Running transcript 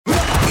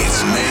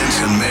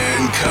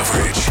man-to-man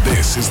coverage.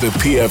 This is the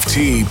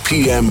PFT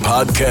PM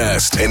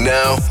podcast. And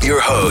now, your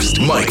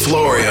host, Mike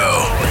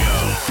Florio.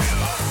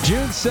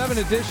 June 7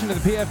 edition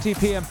of the PFT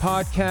PM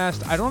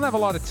podcast. I don't have a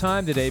lot of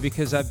time today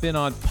because I've been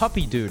on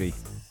puppy duty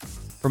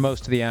for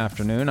most of the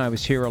afternoon. I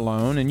was here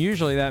alone, and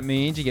usually that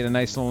means you get a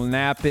nice little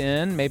nap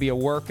in, maybe a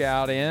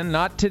workout in.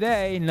 Not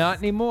today, not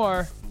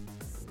anymore,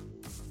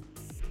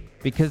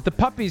 because the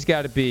puppy's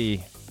got to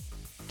be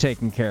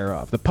taken care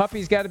of. The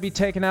puppy's got to be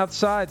taken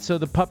outside so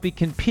the puppy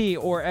can pee,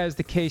 or as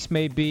the case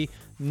may be,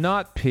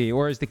 not pee,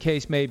 or as the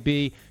case may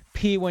be,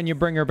 pee when you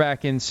bring her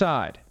back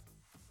inside.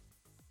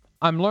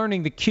 I'm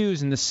learning the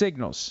cues and the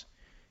signals,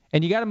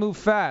 and you got to move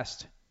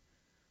fast. I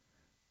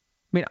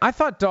mean, I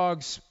thought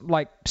dogs,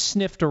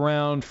 sniffed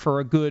around for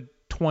a good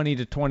 20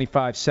 to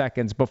 25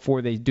 seconds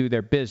before they do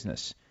their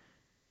business.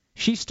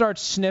 She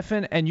starts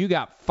sniffing, and you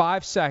got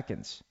 5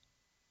 seconds.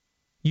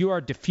 You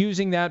are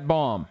diffusing that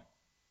bomb.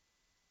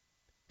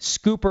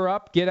 Scoop her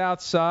up, get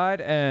outside,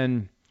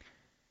 and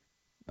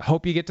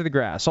hope you get to the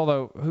grass.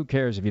 Although, who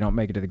cares if you don't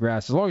make it to the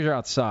grass, as long as you're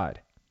outside.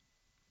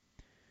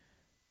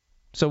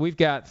 So we've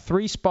got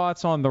 3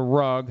 spots on the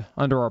rug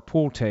under our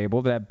pool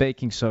table that have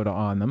baking soda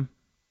on them.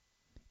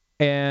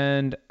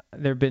 And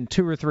there have been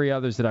 2 or 3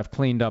 others that I've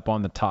cleaned up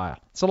on the tile.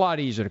 It's a lot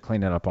easier to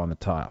clean it up on the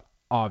tile,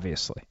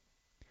 obviously.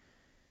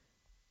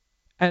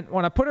 And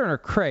when I put her in her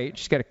crate,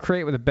 she's got a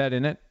crate with a bed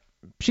in it.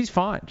 She's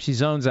fine. She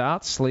zones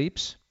out,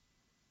 sleeps.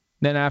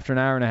 Then after an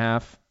hour and a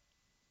half,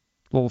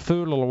 a little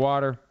food, a little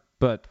water.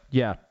 But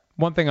yeah,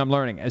 one thing I'm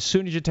learning, as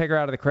soon as you take her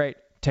out of the crate,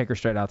 take her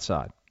straight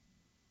outside.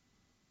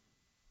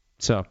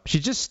 So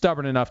she's just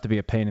stubborn enough to be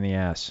a pain in the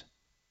ass.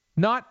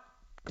 Not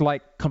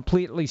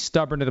completely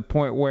stubborn to the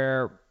point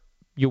where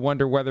you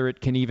wonder whether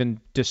it can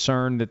even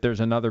discern that there's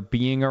another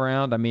being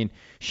around. I mean,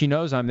 she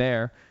knows I'm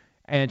there,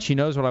 and she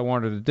knows what I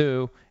want her to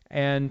do,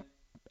 and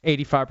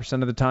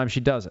 85% of the time she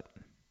does it.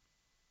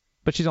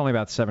 But she's only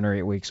about 7 or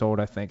 8 weeks old,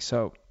 I think,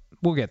 so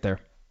we'll get there.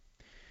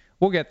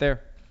 We'll get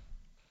there.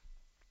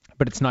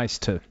 But it's nice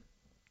to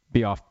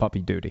be off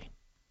puppy duty.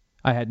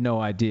 I had no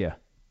idea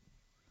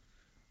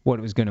what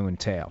it was going to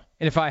entail.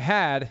 And if I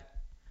had,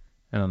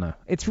 I don't know.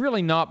 It's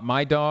really not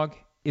my dog.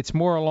 It's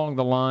more along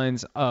the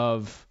lines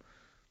of,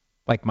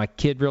 my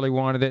kid really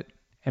wanted it,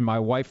 and my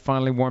wife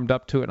finally warmed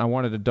up to it, and I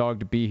wanted a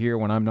dog to be here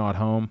when I'm not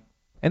home.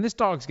 And this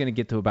dog's going to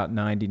get to about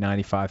 90,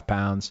 95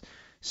 pounds.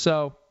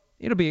 So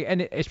it'll be,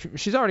 and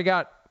she's already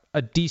got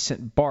a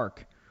decent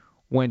bark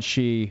when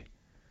she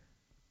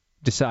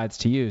decides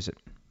to use it.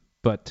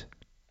 But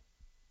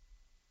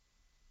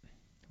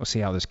we'll see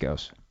how this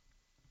goes.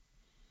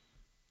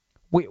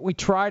 We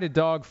tried a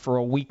dog for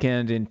a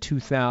weekend in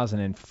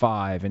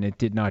 2005, and it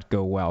did not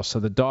go well. So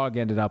the dog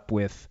ended up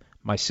with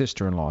my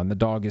sister-in-law, and the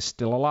dog is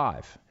still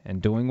alive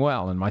and doing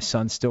well, and my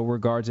son still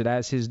regards it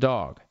as his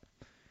dog.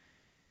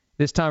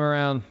 This time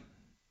around,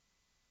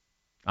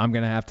 I'm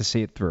going to have to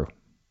see it through.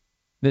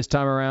 This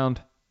time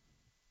around,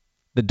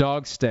 the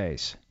dog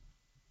stays.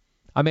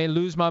 I may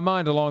lose my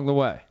mind along the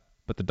way,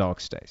 but the dog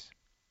stays.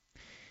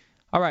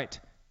 All right.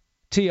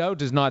 T.O.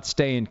 does not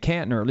stay in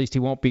Canton, or at least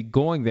he won't be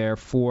going there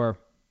for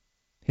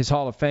his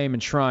Hall of Fame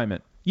enshrinement.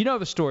 You know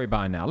the story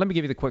by now. Let me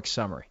give you the quick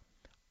summary.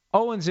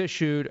 Owens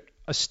issued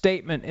a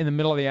statement in the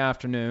middle of the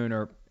afternoon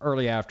or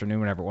early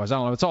afternoon, whenever it was. I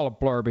don't know. It's all a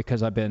blur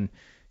because I've been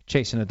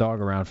chasing a dog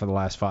around for the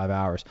last 5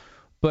 hours.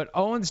 But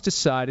Owens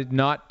decided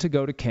not to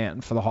go to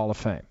Canton for the Hall of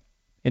Fame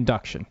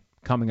induction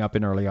coming up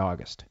in early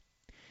August.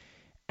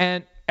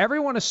 And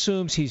everyone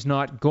assumes he's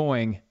not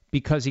going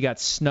because he got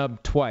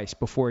snubbed twice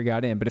before he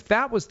got in. But if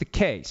that was the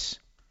case,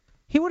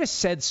 he would have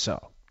said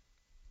so.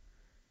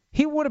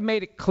 He would have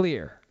made it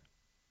clear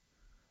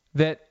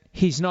that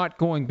he's not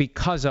going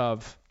because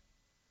of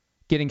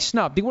getting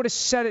snubbed. He would have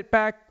said it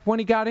back when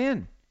he got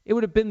in. It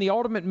would have been the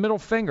ultimate middle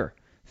finger.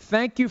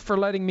 Thank you for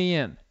letting me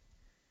in.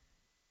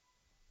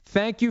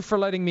 Thank you for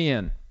letting me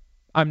in.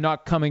 I'm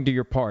not coming to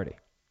your party.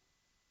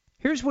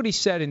 Here's what he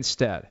said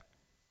instead.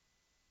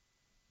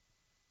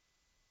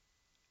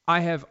 I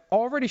have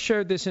already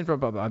shared this info.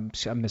 I'm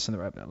missing the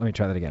right. Let me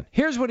try that again.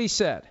 Here's what he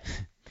said.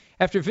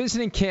 After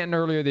visiting Canton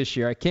earlier this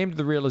year, I came to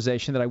the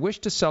realization that I wish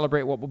to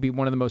celebrate what will be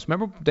one of the most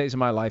memorable days of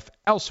my life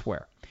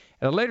elsewhere.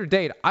 At a later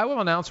date, I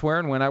will announce where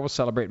and when I will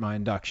celebrate my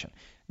induction.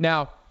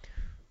 Now,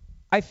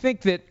 I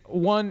think that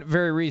one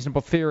very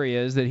reasonable theory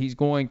is that he's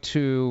going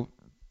to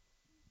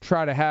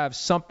try to have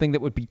something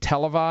that would be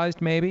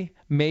televised,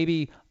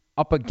 maybe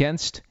up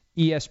against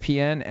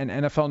ESPN and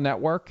NFL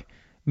Network,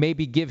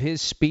 maybe give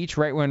his speech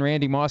right when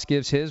Randy Moss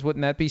gives his.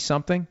 Wouldn't that be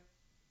something?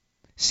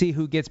 See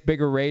who gets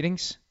bigger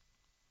ratings.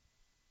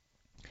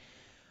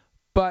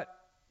 But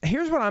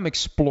here's what I'm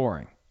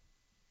exploring.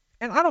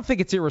 And I don't think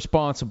it's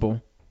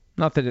irresponsible,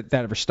 not that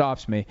that ever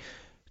stops me,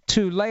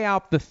 to lay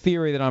out the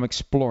theory that I'm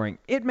exploring.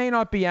 It may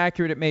not be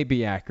accurate, it may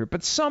be accurate,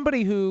 but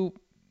somebody who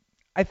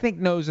I think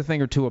knows a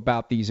thing or two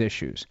about these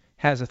issues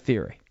has a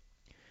theory.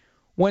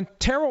 When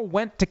Terrell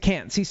went to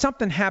Canton, see,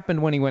 something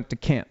happened when he went to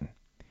Canton.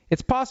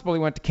 It's possible he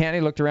went to Canton,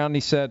 he looked around and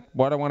he said,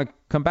 why do I want to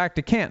come back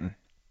to Canton?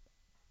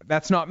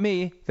 That's not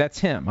me, that's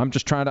him. I'm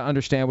just trying to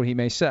understand what he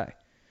may say.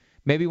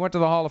 Maybe he went to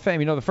the Hall of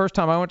Fame. The first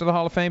time I went to the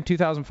Hall of Fame,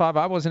 2005,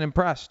 I wasn't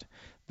impressed.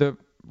 The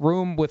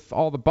room with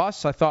all the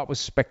busts I thought was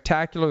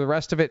spectacular. The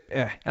rest of it,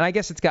 And I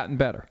guess it's gotten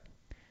better.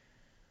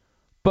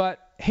 But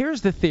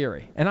here's the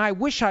theory, and I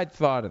wish I'd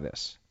thought of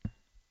this.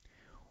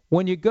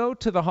 When you go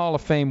to the Hall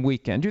of Fame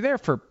weekend, you're there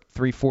for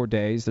 3-4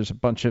 days. There's a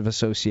bunch of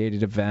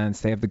associated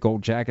events. They have the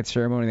gold jacket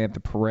ceremony. They have the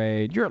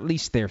parade. You're at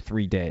least there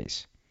 3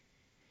 days.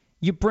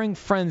 You bring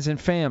friends and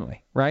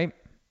family, right?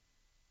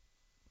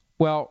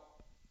 Well,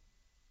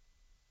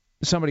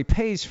 somebody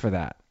pays for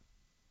that.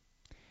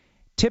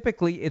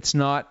 Typically, it's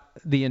not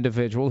the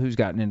individual who's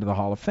gotten into the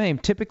Hall of Fame.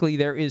 Typically,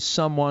 there is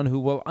someone who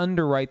will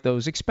underwrite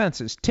those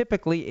expenses.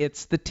 Typically,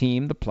 it's the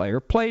team the player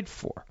played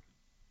for.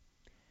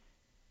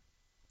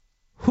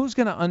 Who's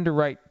going to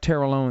underwrite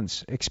Terrell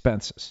Owens'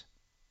 expenses?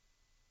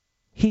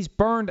 He's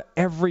burned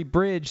every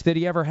bridge that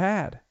he ever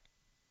had.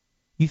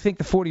 You think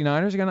the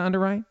 49ers are going to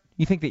underwrite?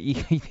 You think the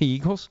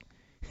Eagles?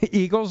 The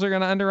Eagles are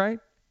going to underwrite?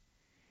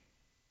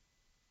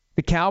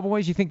 The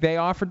Cowboys, you think they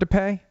offered to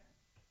pay?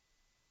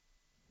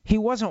 He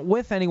wasn't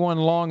with anyone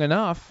long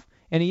enough,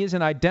 and he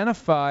isn't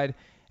identified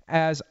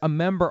as a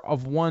member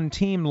of one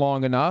team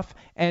long enough,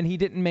 and he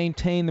didn't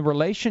maintain the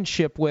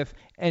relationship with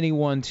any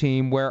one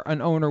team where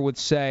an owner would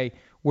say,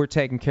 we're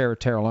taking care of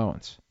Terrell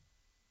Owens.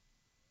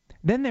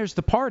 Then there's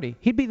the party.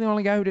 He'd be the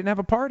only guy who didn't have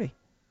a party.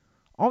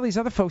 All these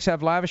other folks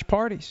have lavish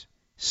parties.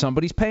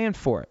 Somebody's paying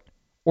for it,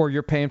 or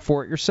you're paying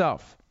for it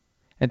yourself.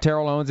 And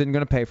Terrell Owens isn't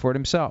going to pay for it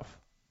himself.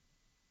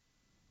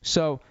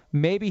 So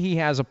maybe he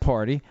has a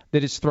party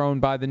that is thrown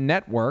by the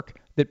network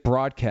that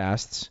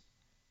broadcasts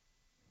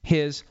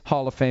his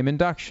Hall of Fame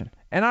induction.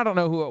 And I don't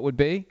know who it would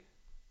be.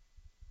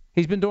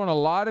 He's been doing a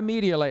lot of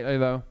media lately,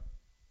 though.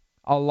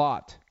 A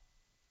lot.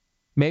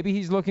 Maybe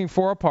he's looking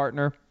for a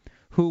partner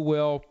who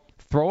will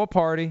throw a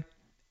party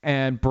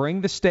and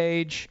bring the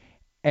stage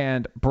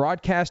and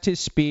broadcast his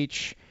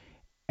speech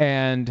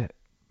and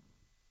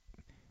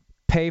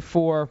pay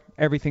for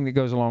everything that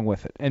goes along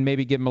with it and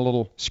maybe give him a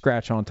little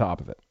scratch on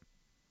top of it.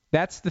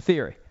 That's the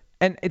theory.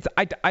 And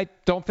I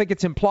don't think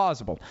it's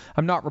implausible.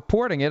 I'm not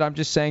reporting it. I'm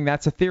just saying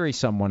that's a theory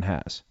someone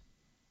has.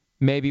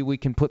 Maybe we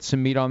can put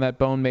some meat on that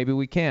bone. Maybe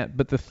we can't.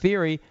 But the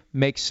theory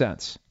makes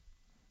sense.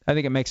 I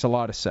think it makes a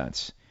lot of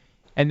sense.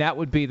 And that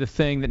would be the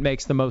thing that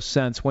makes the most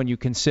sense when you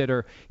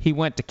consider he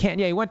went to Canton.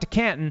 Yeah, he went to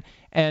Canton,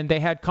 and they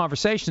had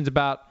conversations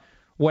about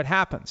what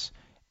happens.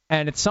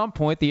 And at some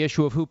point, the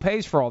issue of who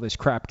pays for all this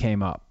crap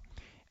came up.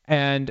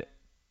 And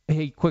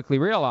he quickly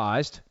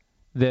realized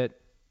that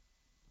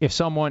if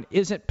someone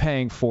isn't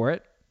paying for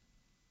it,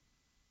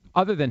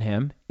 other than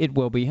him, it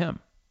will be him.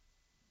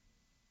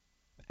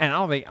 And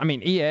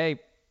EA,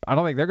 I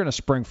don't think they're going to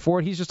spring for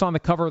it. He's just on the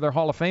cover of their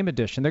Hall of Fame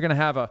edition. They're going to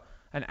have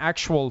an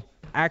actual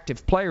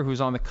active player who's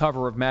on the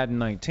cover of Madden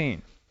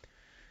 19.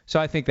 So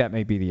I think that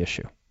may be the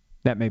issue.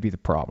 That may be the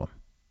problem.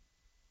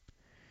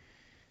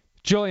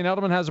 Julian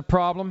Edelman has a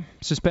problem.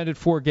 Suspended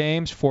 4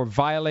 games for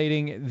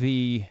violating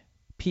the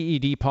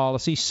PED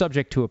policy,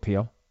 subject to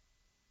appeal.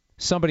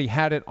 Somebody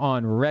had it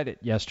on Reddit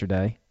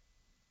yesterday.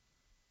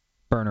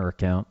 Burner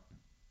account.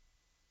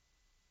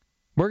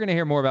 We're going to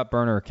hear more about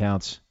burner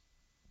accounts.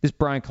 This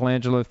Brian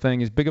Colangelo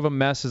thing is big of a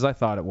mess as I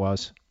thought it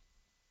was.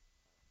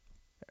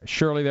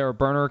 Surely there are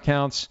burner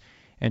accounts,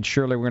 and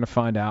surely we're going to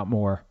find out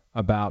more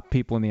about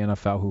people in the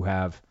NFL who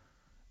have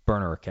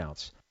burner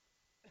accounts.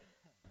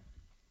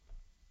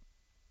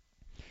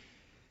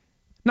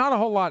 Not a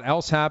whole lot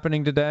else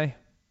happening today.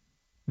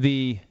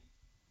 The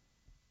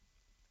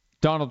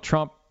Donald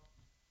Trump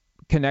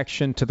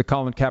connection to the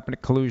Colin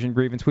Kaepernick collusion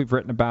grievance, we've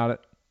written about it,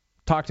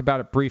 talked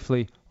about it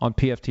briefly on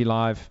PFT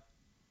Live.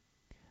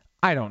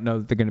 I don't know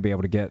that they're going to be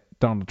able to get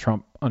Donald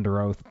Trump under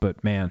oath,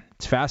 but man,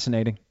 it's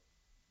fascinating.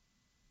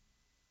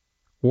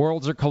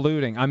 Worlds are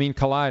colliding.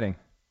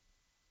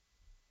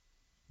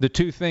 The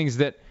two things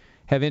that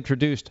have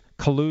introduced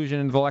collusion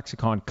into the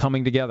lexicon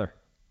coming together.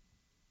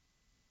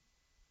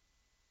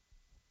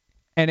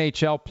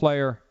 NHL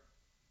player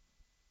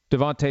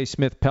Devontae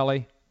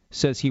Smith-Pelly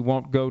says he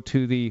won't go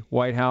to the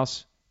White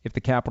House if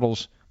the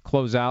Capitals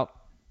close out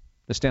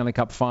the Stanley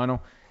Cup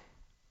final.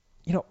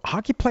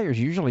 Hockey players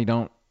usually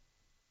don't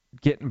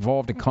get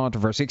involved in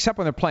controversy, except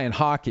when they're playing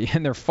hockey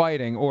and they're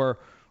fighting, or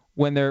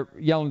when they're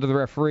yelling to the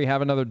referee,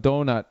 have another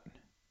donut.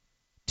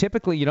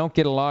 Typically, you don't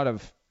get a lot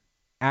of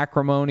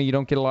acrimony. You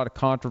don't get a lot of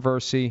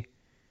controversy.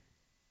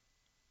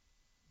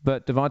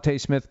 But Devontae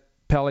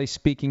Smith-Pelly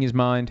speaking his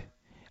mind.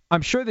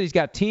 I'm sure that he's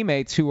got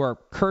teammates who are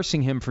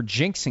cursing him for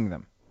jinxing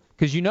them,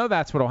 because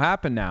that's what will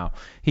happen now.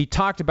 He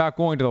talked about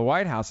going to the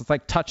White House. It's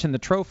like touching the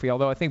trophy,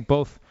 although I think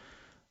both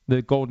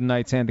the Golden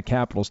Knights and the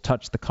Capitals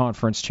touched the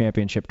conference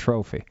championship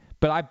trophy.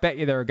 But I bet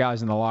you there are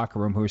guys in the locker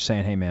room who are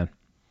saying, hey, man,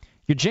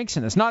 you're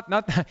jinxing us. Not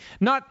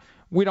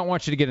we don't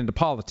want you to get into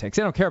politics.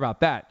 They don't care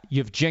about that.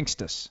 You've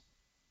jinxed us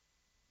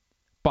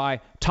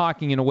by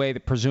talking in a way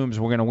that presumes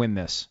we're going to win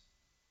this.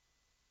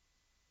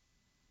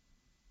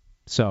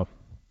 So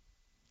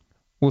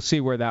we'll see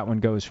where that one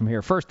goes from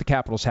here. First, the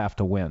Capitals have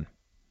to win.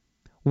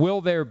 Will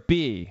there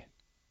be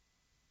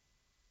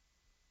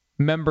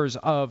members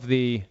of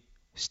the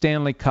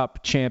Stanley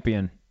Cup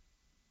champion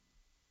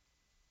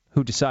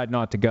who decide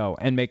not to go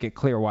and make it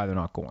clear why they're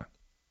not going.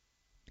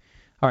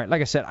 All right,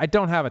 like I said, I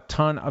don't have a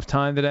ton of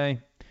time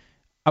today.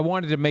 I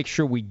wanted to make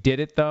sure we did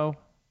it, though.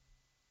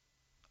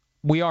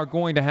 We are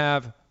going to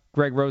have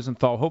Greg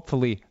Rosenthal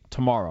hopefully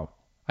tomorrow.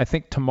 I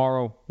think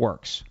tomorrow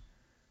works.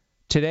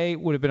 Today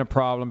would have been a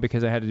problem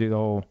because I had to do the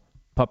whole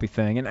puppy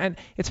thing. And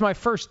it's my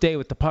first day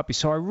with the puppy,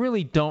 so I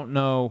really don't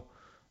know,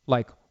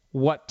 like,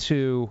 what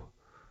to,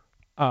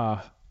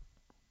 could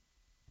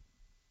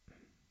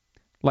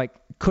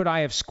I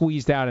have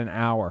squeezed out an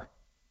hour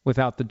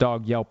without the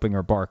dog yelping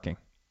or barking?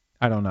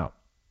 I don't know.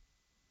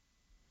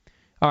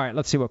 All right,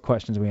 let's see what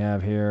questions we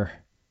have here.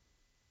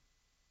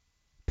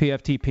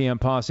 PFT PM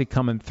Posse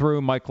coming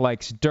through. Mike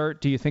likes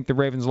dirt. Do you think the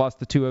Ravens lost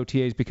the 2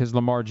 OTAs because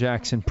Lamar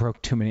Jackson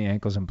broke too many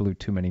ankles and blew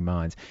too many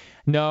minds?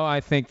 No,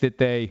 I think that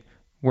they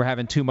were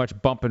having too much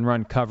bump and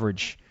run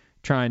coverage,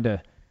 trying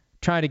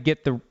to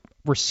get the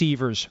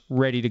receivers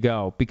ready to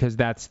go because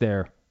that's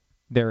their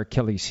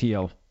Achilles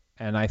heel.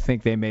 And I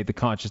think they made the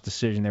conscious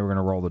decision they were going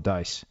to roll the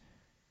dice.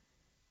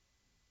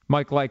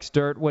 Mike likes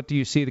dirt. What do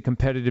you see the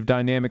competitive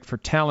dynamic for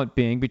talent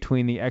being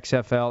between the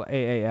XFL,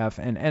 AAF,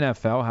 and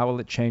NFL? How will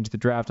it change the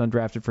draft,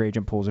 undrafted free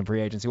agent pools, and free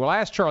agency? Well, I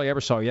asked Charlie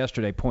Ebersol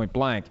yesterday, point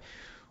blank,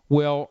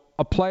 will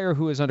a player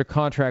who is under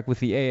contract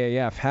with the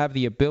AAF have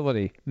the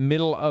ability,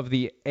 middle of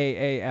the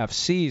AAF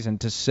season,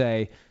 to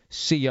say,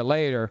 see you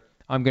later,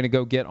 I'm going to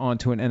go get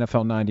onto an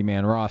NFL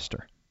 90-man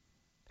roster?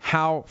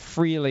 How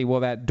freely will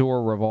that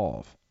door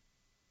revolve?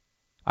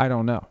 I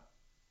don't know.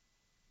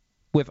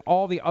 With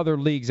all the other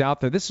leagues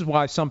out there, this is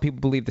why some people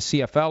believe the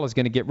CFL is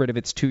going to get rid of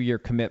its 2-year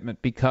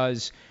commitment,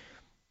 because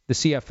the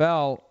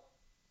CFL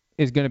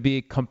is going to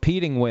be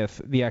competing with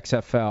the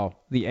XFL,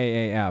 the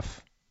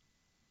AAF.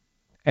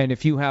 And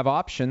if you have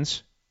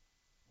options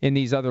in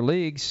these other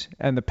leagues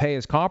and the pay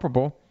is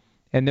comparable,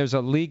 and there's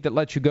a league that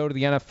lets you go to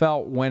the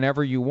NFL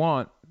whenever you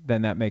want,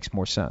 then that makes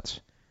more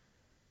sense.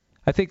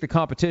 I think the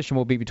competition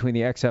will be between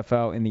the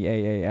XFL and the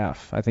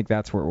AAF. I think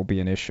that's where it will be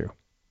an issue,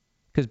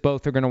 because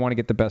both are going to want to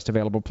get the best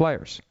available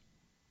players.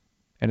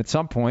 And at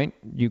some point,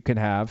 you can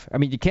have,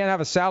 you can't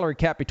have a salary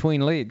cap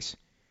between leagues.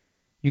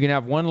 You can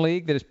have one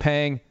league that is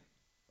paying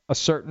a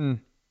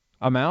certain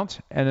amount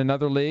and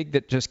another league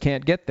that just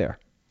can't get there.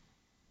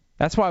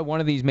 That's why one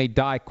of these may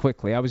die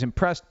quickly. I was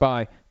impressed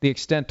by the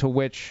extent to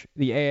which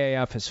the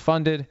AAF is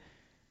funded,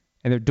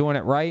 and they're doing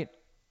it right.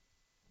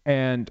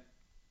 And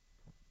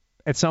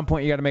at some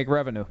point, you got to make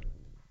revenue.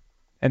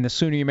 And the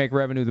sooner you make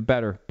revenue, the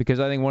better, because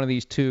I think one of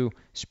these two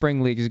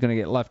spring leagues is going to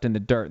get left in the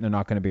dirt and they're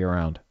not going to be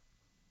around.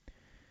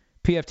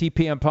 PFT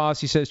PM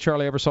Posse says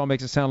Charlie Ebersol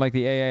makes it sound like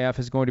the AAF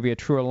is going to be a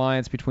true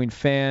alliance between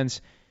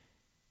fans,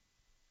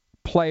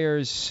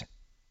 players,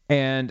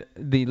 and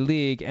the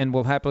league, and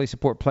will happily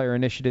support player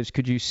initiatives.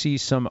 Could you see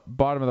some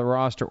bottom of the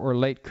roster or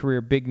late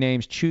career big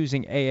names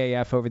choosing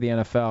AAF over the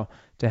NFL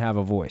to have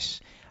a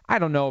voice? I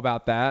don't know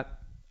about that.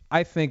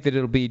 I think that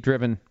it'll be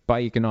driven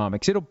by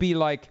economics. It'll be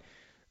like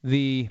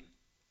the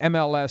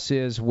MLS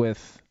is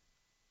with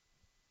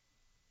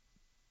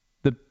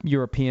the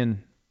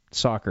European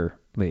soccer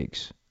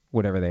leagues,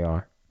 whatever they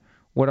are.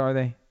 What are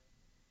they?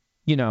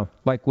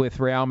 Like with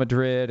Real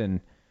Madrid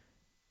and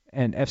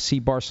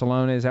FC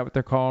Barcelona, is that what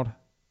they're called?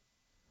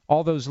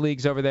 All those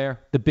leagues over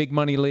there, the big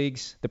money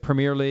leagues, the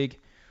Premier League,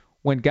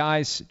 when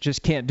guys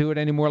just can't do it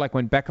anymore, like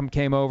when Beckham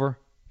came over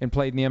and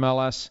played in the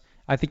MLS,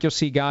 I think you'll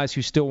see guys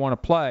who still want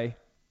to play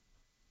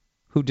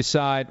who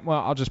decide, well,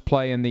 I'll just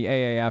play in the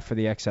AAF or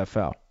the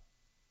XFL.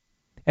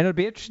 And it'll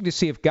be interesting to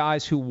see if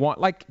guys who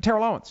want, like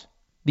Terrell Owens,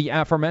 the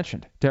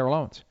aforementioned Terrell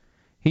Owens,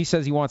 he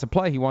says he wants to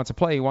play, he wants to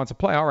play, he wants to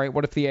play. All right,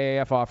 what if the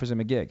AAF offers him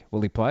a gig?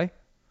 Will he play?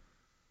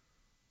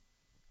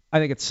 I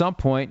think at some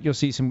point you'll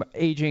see some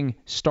aging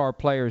star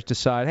players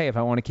decide, hey, if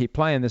I want to keep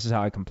playing, this is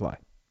how I can play.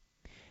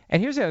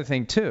 And here's the other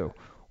thing, too.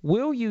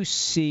 Will you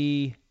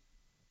see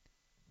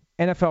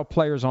NFL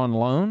players on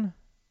loan?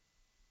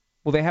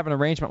 Will they have an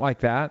arrangement like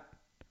that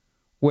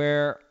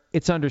where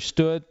it's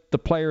understood the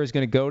player is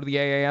going to go to the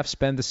AAF,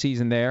 spend the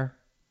season there,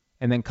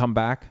 and then come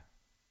back,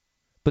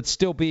 but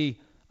still be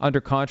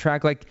under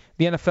contract? Like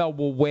the NFL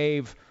will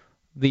waive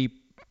the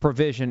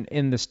provision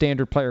in the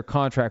standard player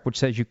contract which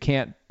says you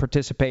can't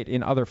participate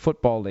in other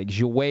football leagues.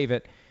 You waive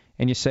it,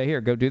 and you say,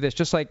 here, go do this,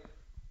 just like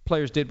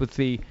players did with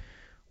the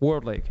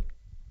World League.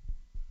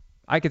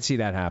 I could see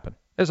that happen.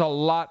 There's a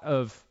lot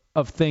of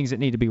things that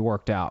need to be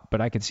worked out,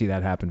 but I could see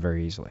that happen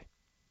very easily.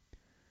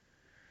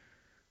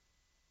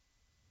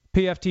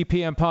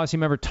 PFTPM Posse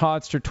member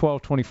Toddster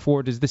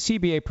 1224. Does the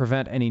CBA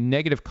prevent any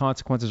negative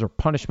consequences or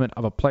punishment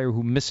of a player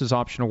who misses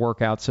optional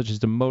workouts, such as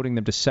demoting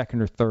them to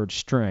second or third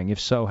string? If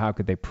so, how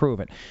could they prove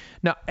it?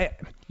 Now,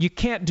 you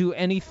can't do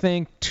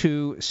anything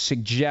to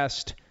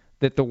suggest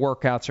that the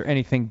workouts are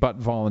anything but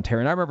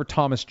voluntary. And I remember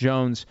Thomas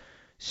Jones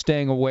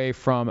staying away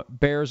from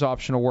Bears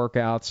optional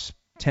workouts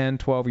 10,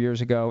 12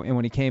 years ago, and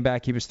when he came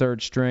back, he was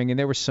third string, and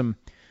there was some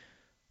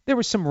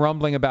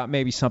rumbling about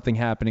maybe something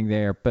happening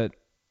there, but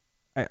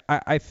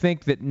I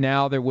think that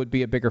now there would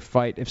be a bigger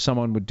fight if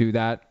someone would do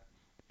that.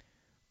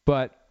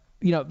 But,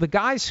 the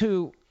guys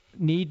who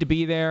need to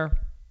be there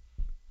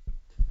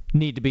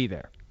need to be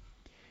there.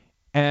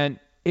 And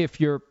if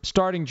your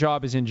starting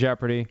job is in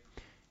jeopardy,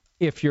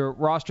 if your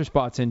roster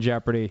spot's in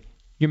jeopardy,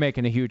 you're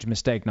making a huge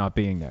mistake not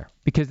being there,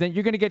 because then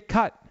you're going to get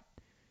cut.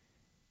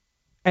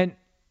 And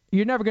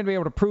you're never going to be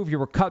able to prove you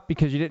were cut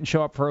because you didn't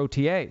show up for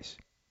OTAs.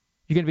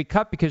 You're going to be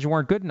cut because you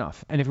weren't good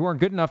enough. And if you weren't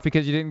good enough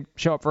because you didn't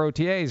show up for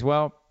OTAs,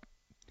 well,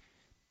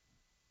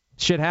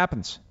 shit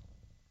happens.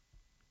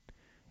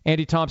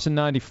 Andy Thompson,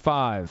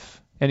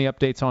 95. Any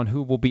updates on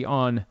who will be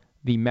on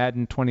the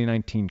Madden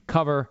 2019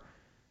 cover?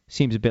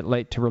 Seems a bit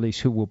late to release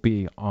who will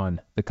be on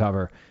the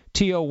cover.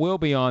 T.O. will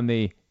be on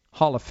the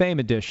Hall of Fame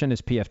edition,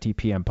 as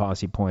PFTPM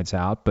Posse points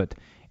out, but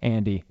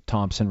Andy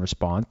Thompson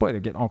responds. Boy,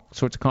 they're getting all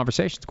sorts of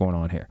conversations going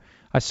on here.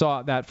 I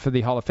saw that for the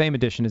Hall of Fame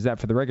edition. Is that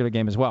for the regular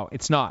game as well?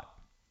 It's not.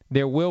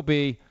 There will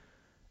be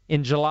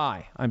in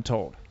July, I'm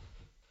told.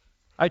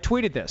 I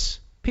tweeted this.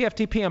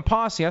 PFTPM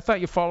Posse, I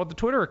thought you followed the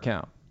Twitter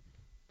account.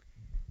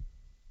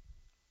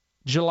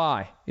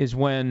 July is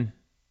when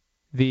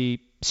the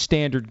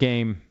standard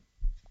game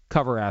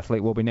cover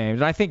athlete will be named.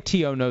 And I think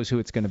T.O. knows who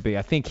it's going to be.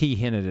 I think he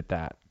hinted at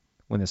that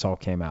when this all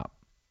came out.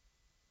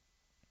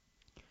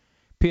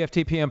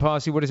 PFTPM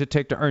Posse, what does it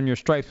take to earn your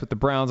stripes with the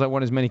Browns? I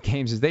won as many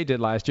games as they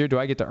did last year. Do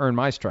I get to earn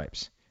my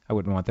stripes? I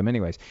wouldn't want them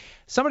anyways.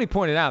 Somebody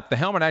pointed out the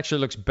helmet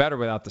actually looks better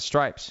without the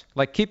stripes.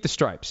 Like, keep the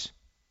stripes.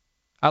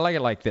 I like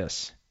it like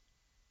this.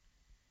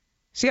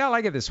 See, I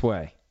like it this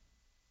way.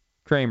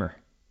 Kramer,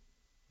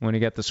 when he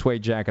got the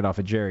suede jacket off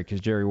of Jerry,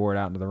 because Jerry wore it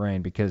out into the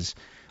rain because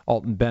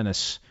Alton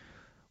Bennis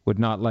would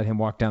not let him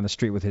walk down the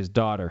street with his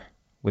daughter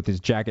with his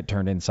jacket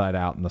turned inside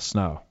out in the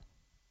snow.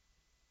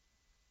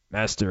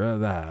 Master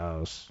of the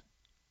house.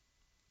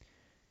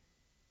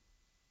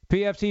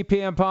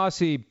 PFTPM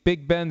Posse,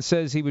 Big Ben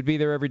says he would be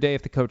there every day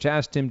if the coach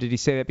asked him. Did he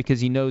say that because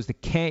he knows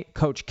the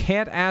coach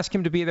can't ask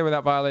him to be there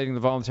without violating the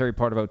voluntary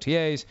part of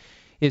OTAs?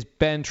 Is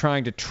Ben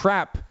trying to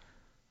trap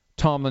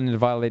Tomlin into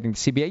violating the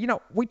CBA? You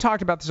know, we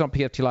talked about this on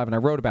PFT Live, and I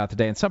wrote about it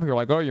today, and some people are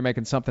like, oh, you're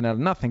making something out of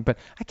nothing. But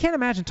I can't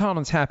imagine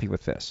Tomlin's happy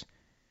with this.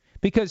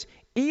 Because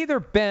either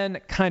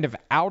Ben kind of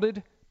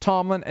outed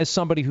Tomlin as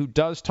somebody who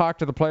does talk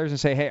to the players and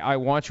say, hey, I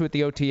want you at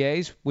the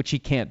OTAs, which he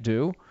can't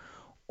do,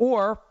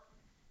 or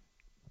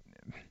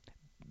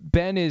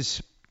Ben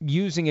is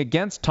using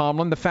against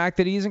Tomlin the fact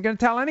that he isn't going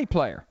to tell any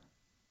player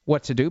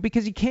what to do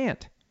because he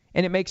can't.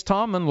 And it makes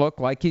Tomlin look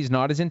like he's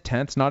not as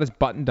intense, not as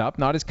buttoned up,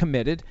 not as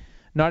committed,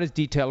 not as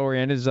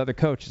detail-oriented as other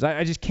coaches.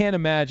 I just can't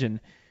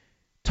imagine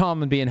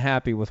Tomlin being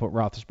happy with what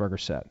Roethlisberger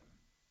said.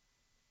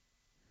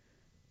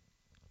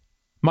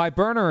 My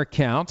burner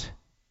account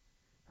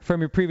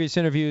from your previous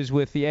interviews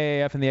with the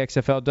AAF and the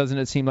XFL, doesn't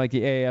it seem like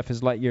the AAF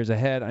is light years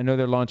ahead? I know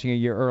they're launching a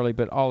year early,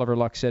 but Oliver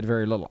Luck said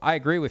very little. I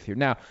agree with you.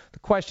 Now, the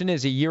question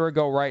is, a year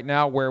ago right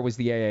now, where was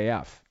the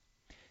AAF?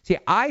 See,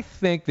 I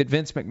think that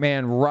Vince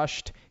McMahon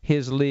rushed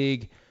his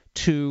league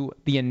to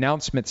the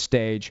announcement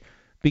stage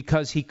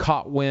because he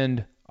caught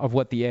wind of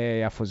what the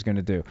AAF was going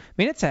to do. I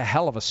mean, it's a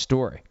hell of a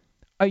story.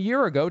 A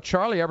year ago,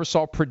 Charlie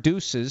Ebersol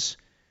produces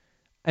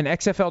an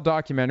XFL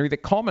documentary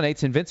that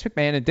culminates in Vince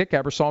McMahon and Dick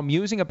Ebersol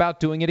musing about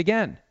doing it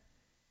again.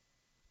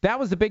 That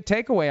was the big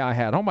takeaway I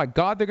had. Oh, my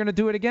God, they're going to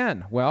do it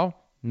again. Well,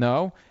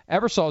 no.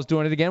 Ebersol's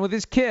doing it again with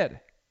his kid.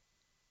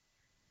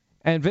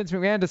 And Vince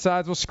McMahon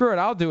decides, well, screw it,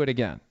 I'll do it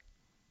again.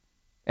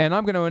 And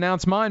I'm going to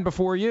announce mine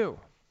before you.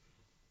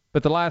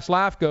 But the last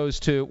laugh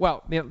goes to,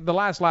 well, the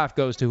last laugh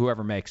goes to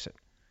whoever makes it.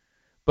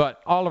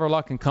 But Oliver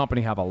Luck and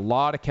company have a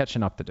lot of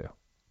catching up to do.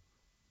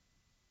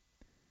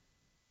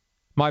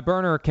 My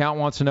burner account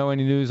wants to know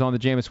any news on the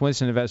Jameis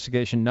Winston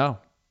investigation. No.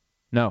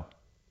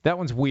 That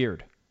one's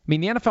weird. I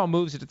mean, the NFL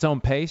moves at its own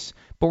pace,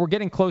 but we're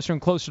getting closer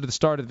and closer to the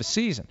start of the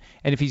season.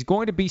 And if he's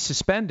going to be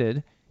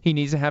suspended, he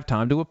needs to have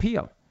time to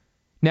appeal.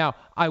 Now,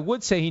 I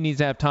would say he needs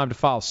to have time to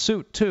file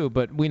suit, too,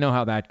 but we know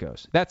how that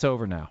goes. That's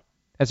over now.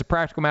 As a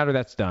practical matter,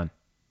 that's done.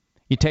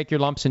 You take your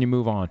lumps and you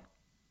move on.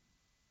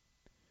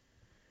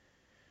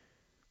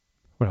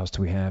 What else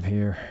do we have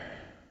here?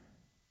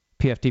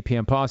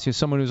 PFTPM Posse is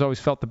someone who's always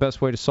felt the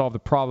best way to solve the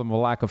problem of a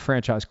lack of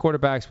franchise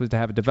quarterbacks was to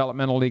have a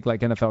developmental league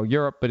like NFL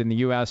Europe, but in the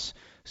U.S.,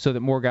 so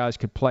that more guys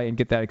could play and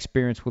get that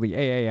experience. Will the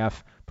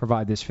AAF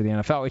provide this for the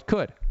NFL? It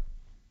could.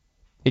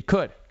 It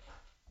could.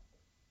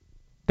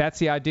 That's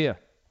the idea.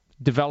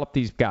 Develop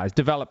these guys.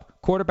 Develop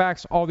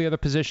quarterbacks, all the other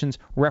positions,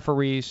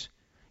 referees.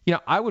 You know,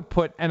 I would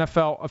put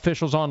NFL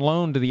officials on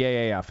loan to the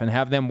AAF and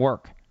have them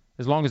work,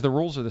 as long as the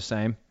rules are the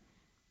same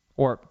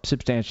or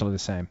substantially the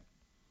same.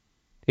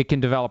 It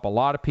can develop a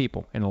lot of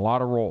people in a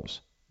lot of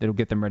roles that will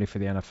get them ready for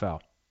the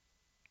NFL.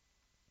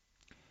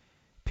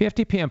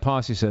 PFTPM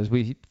Posse says,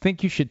 we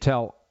think you should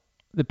tell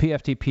the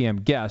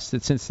PFTPM guests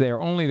that since they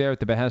are only there at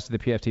the behest of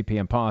the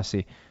PFTPM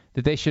Posse,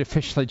 that they should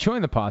officially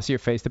join the posse or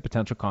face the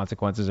potential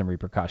consequences and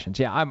repercussions.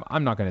 Yeah,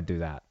 I'm not going to do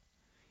that.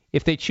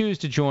 If they choose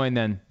to join,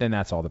 then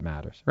that's all that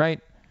matters, right?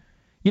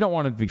 You don't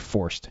want it to be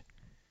forced.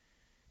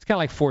 It's kind of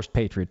like forced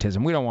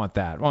patriotism. We don't want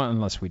that, well,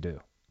 unless we do.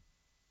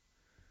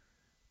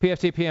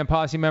 PFTPM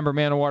Posse member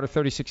Manawater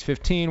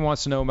 3615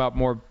 wants to know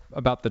more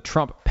about the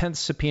Trump-Pence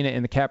subpoena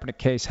in the Kaepernick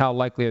case. How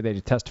likely are they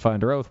to testify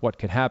under oath? What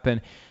could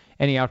happen?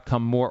 Any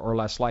outcome more or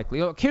less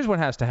likely? Look, here's what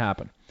has to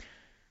happen.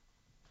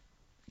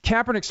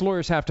 Kaepernick's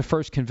lawyers have to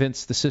first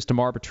convince the system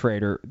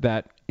arbitrator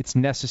that it's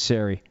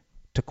necessary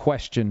to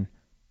question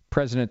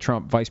President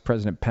Trump, Vice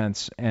President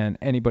Pence, and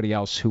anybody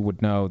else who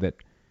would know that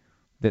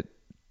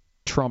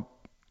Trump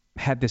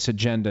had this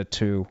agenda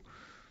to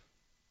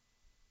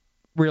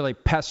really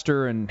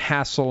pester and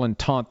hassle and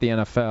taunt the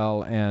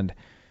NFL and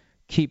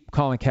keep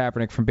Colin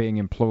Kaepernick from being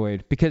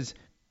employed, because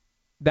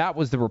that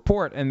was the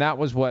report, and that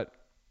was what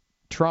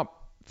Trump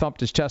thumped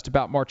his chest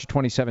about March of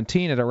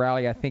 2017 at a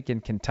rally, I think, in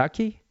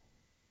Kentucky.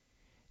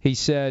 He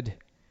said,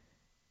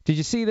 did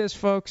you see this,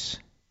 folks?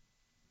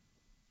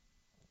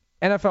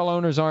 NFL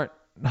owners aren't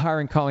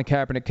hiring Colin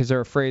Kaepernick because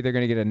they're afraid they're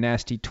going to get a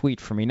nasty tweet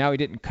from me. Now, he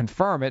didn't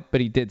confirm it, but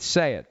he did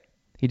say it.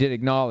 He did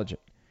acknowledge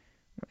it.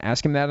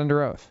 Ask him that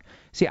under oath.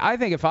 See, I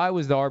think if I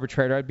was the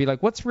arbitrator, I'd be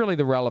like, what's really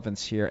the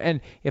relevance here?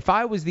 And if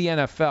I was the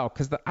NFL,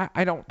 because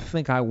I don't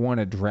think I want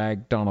to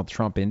drag Donald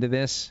Trump into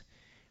this,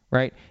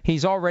 right?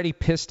 He's already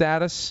pissed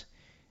at us.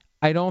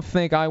 I don't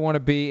think I want to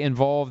be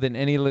involved in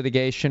any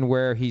litigation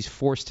where he's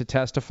forced to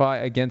testify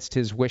against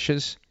his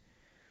wishes.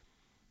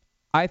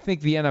 I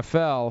think the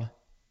NFL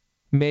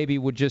maybe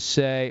would just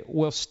say,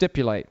 we'll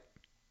stipulate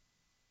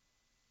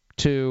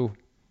to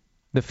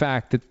the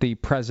fact that the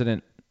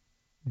president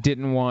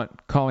didn't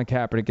want Colin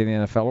Kaepernick in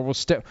the NFL,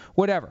 or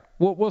whatever.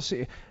 We'll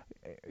see.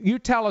 You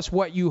tell us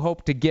what you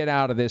hope to get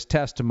out of this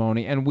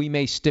testimony, and we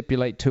may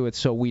stipulate to it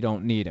so we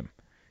don't need him.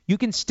 You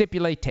can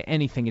stipulate to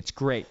anything. It's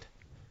great.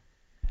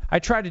 I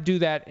try to do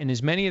that in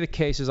as many of the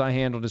cases I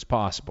handled as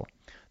possible.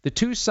 The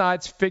two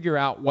sides figure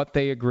out what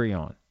they agree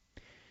on,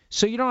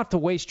 so you don't have to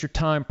waste your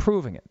time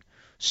proving it.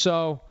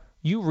 So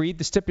you read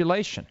the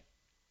stipulation.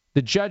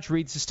 The judge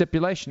reads the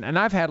stipulation, and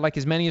I've had like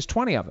as many as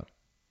 20 of them.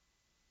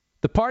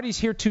 The parties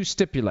here to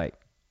stipulate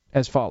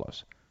as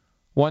follows.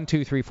 1,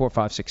 2, 3, 4,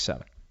 5, 6,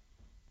 7.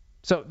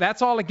 So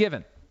that's all a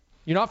given.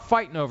 You're not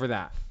fighting over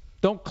that.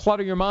 Don't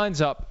clutter your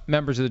minds up,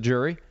 members of the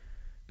jury,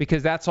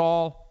 because that's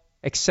all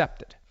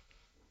accepted.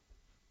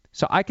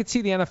 So I could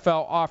see the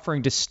NFL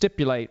offering to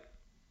stipulate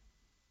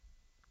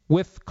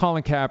with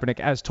Colin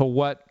Kaepernick as to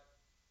what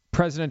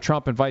President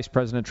Trump and Vice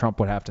President Trump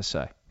would have to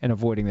say, and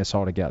avoiding this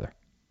altogether.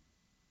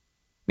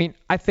 I mean,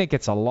 I think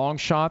it's a long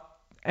shot.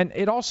 And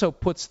it also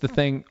puts the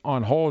thing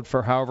on hold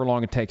for however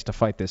long it takes to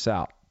fight this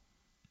out.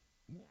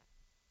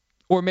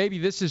 Or maybe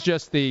this is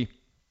just the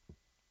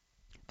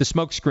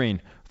smokescreen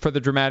for the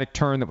dramatic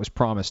turn that was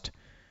promised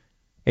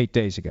 8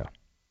 days ago.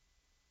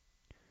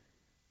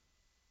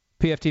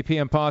 PFT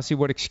PM Posse,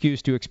 what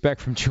excuse do you expect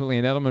from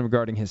Julian Edelman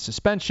regarding his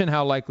suspension?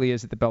 How likely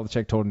is it that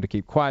Belichick told him to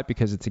keep quiet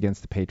because it's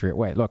against the Patriot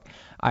way? Look,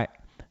 I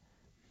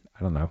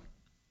don't know.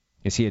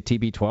 Is he a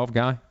TB12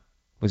 guy?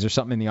 Was there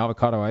something in the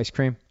avocado ice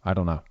cream? I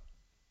don't know.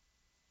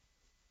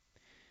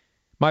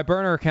 My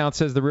burner account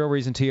says the real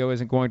reason T.O.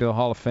 isn't going to the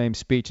Hall of Fame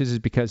speeches is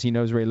because he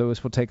knows Ray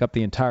Lewis will take up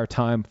the entire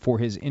time for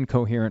his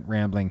incoherent,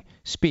 rambling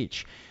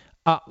speech.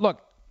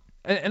 Look,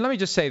 and let me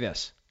just say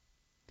this.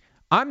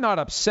 I'm not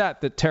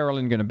upset that Terrell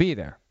isn't going to be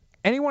there.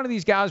 Any one of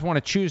these guys want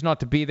to choose not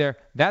to be there,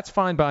 that's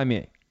fine by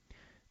me.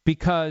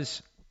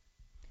 Because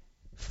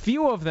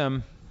few of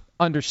them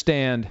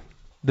understand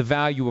the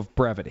value of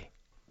brevity.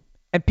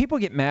 And people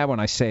get mad when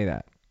I say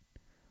that.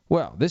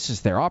 Well, this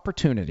is their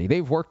opportunity.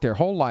 They've worked their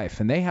whole life,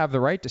 and they have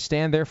the right to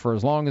stand there for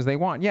as long as they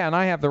want. Yeah, and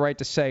I have the right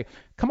to say,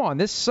 come on,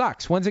 this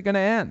sucks. When's it going to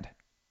end? I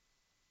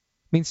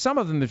mean, some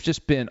of them have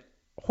just been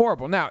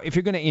horrible. Now, if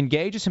you're going to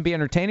engage us and be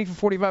entertaining for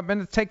 45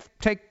 minutes,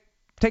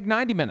 take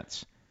 90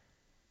 minutes.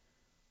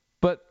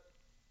 But,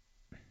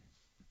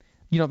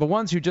 you know, the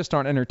ones who just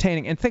aren't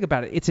entertaining, and think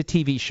about it, it's a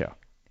TV show.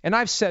 And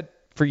I've said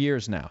for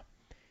years now,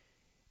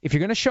 if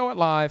you're going to show it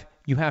live,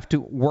 you have to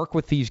work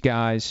with these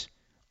guys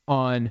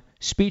on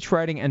speech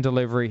writing and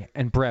delivery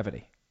and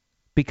brevity,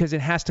 because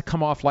it has to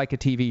come off like a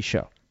TV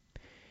show.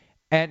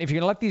 And if you're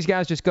going to let these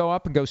guys just go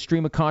up and go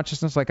stream of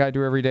consciousness like I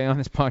do every day on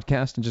this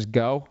podcast and just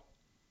go,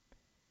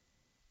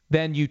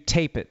 then you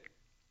tape it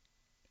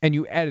and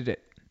you edit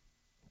it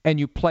and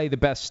you play the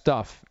best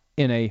stuff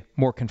in a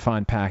more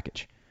confined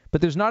package.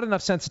 But there's not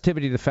enough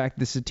sensitivity to the fact that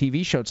this is a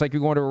TV show. It's like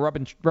you're going to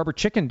a rubber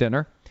chicken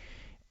dinner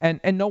and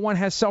no one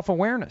has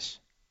self-awareness.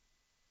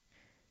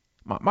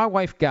 My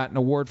wife got an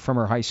award from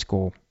her high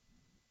school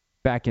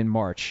back in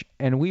March,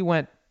 and we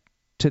went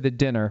to the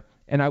dinner,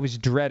 and I was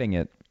dreading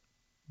it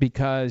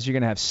because you're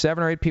going to have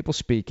 7 or 8 people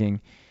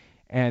speaking,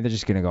 and they're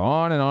just going to go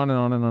on and on and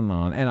on and on and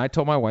on. And I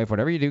told my wife,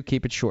 whatever you do,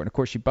 keep it short. And, of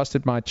course, she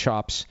busted my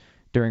chops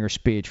during her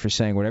speech for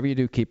saying, whatever you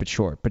do, keep it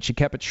short. But she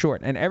kept it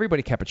short, and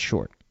everybody kept it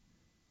short.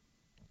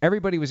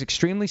 Everybody was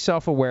extremely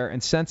self-aware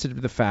and sensitive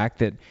to the fact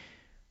that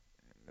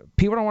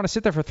people don't want to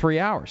sit there for 3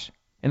 hours.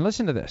 And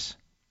listen to this.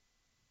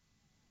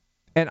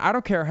 And I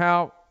don't care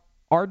how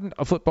ardent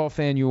a football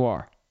fan you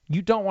are.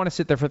 You don't want to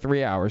sit there for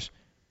 3 hours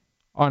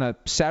on a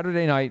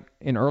Saturday night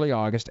in early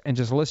August and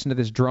just listen to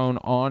this drone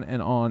on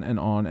and on and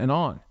on and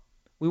on.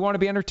 We want to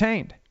be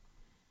entertained.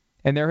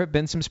 And there have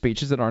been some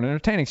speeches that aren't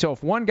entertaining. So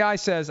if one guy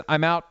says,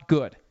 I'm out,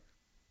 good.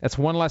 That's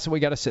one lesson we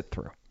got to sit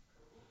through.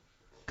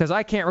 Because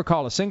I can't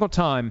recall a single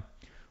time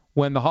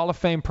when the Hall of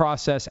Fame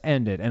process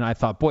ended and I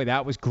thought, boy,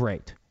 that was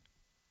great.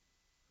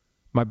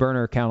 My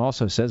burner account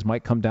also says,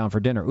 might come down for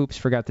dinner. Oops,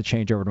 forgot to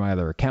change over to my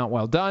other account.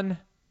 Well done.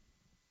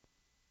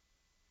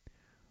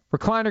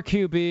 Recliner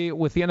QB,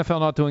 with the NFL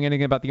not doing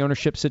anything about the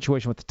ownership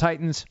situation with the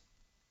Titans,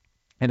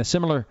 and a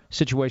similar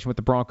situation with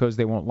the Broncos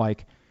they won't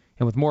like,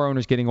 and with more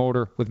owners getting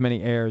older, with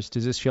many heirs,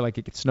 does this feel like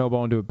it could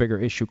snowball into a bigger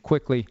issue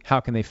quickly? How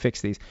can they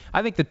fix these?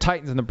 I think the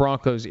Titans and the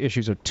Broncos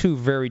issues are two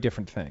very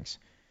different things.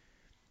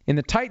 In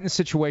the Titans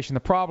situation, the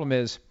problem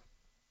is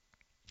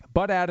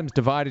Bud Adams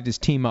divided his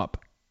team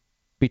up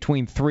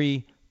between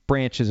three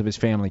branches of his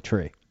family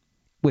tree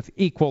with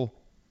equal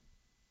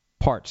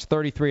parts,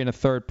 33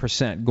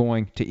 1/3%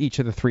 going to each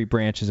of the three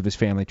branches of his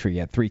family tree. He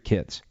had three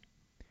kids.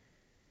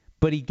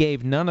 But he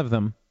gave none of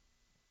them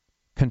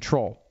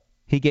control.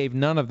 He gave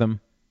none of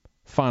them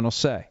final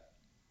say.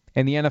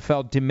 And the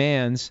NFL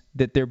demands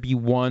that there be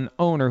one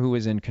owner who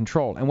is in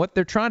control. And what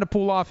they're trying to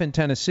pull off in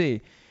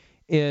Tennessee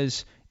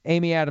is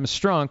Amy Adams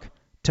Strunk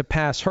to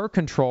pass her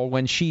control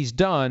when she's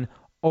done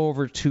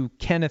over to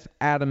Kenneth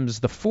Adams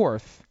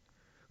IV,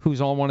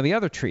 who's on one of the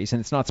other trees. And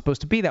it's not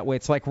supposed to be that way.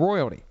 It's like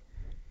royalty.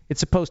 It's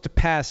supposed to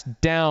pass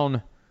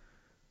down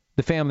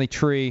the family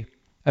tree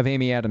of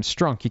Amy Adams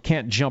Strunk. You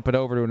can't jump it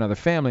over to another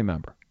family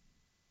member.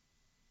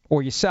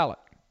 Or you sell it.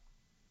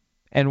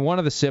 And one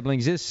of the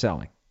siblings is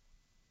selling.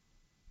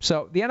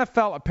 So the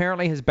NFL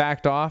apparently has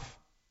backed off.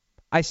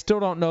 I still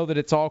don't know that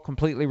it's all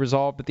completely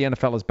resolved, but the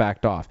NFL has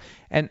backed off.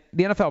 And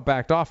the NFL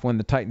backed off when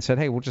the Titans said,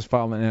 hey, we'll just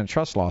file an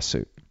antitrust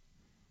lawsuit.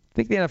 I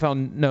think the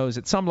NFL knows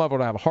at some level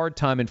to have a hard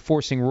time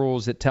enforcing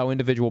rules that tell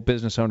individual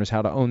business owners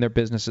how to own their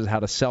businesses, how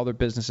to sell their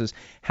businesses,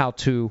 how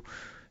to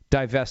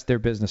divest their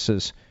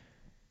businesses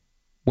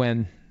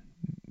when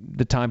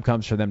the time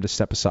comes for them to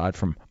step aside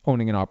from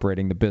owning and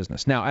operating the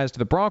business. Now, as to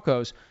the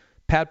Broncos,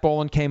 Pat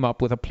Bowlen came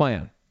up with a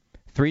plan.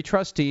 3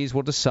 trustees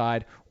will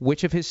decide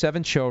which of his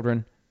 7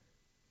 children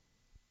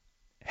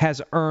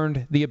has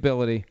earned the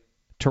ability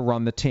to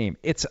run the team.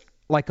 It's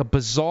like a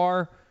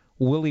bizarre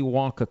Willy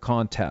Wonka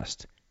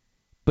contest.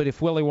 But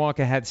if Willy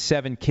Wonka had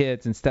 7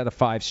 kids instead of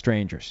 5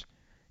 strangers.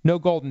 No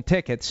golden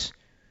tickets,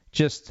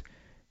 just,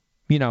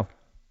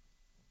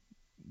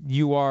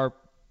 you are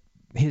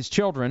his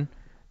children,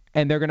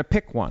 and they're going to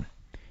pick one.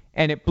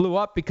 And it blew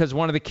up because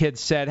one of the kids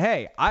said,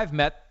 hey, I've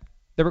met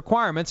the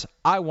requirements.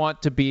 I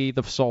want to be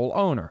the sole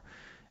owner.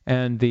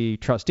 And the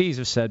trustees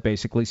have said,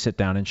 basically, sit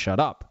down and shut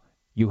up.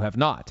 You have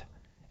not,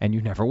 and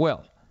you never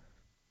will.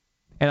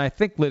 And I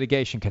think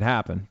litigation can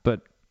happen,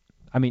 but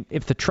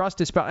if the trust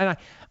is about, and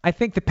I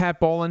think that Pat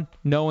Bowlen,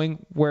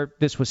 knowing where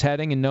this was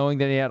heading and knowing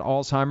that he had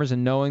Alzheimer's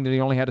and knowing that he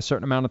only had a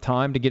certain amount of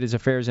time to get his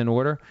affairs in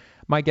order,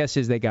 my guess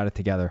is they got it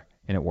together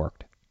and it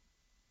worked.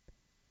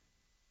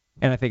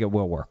 And I think it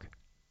will work.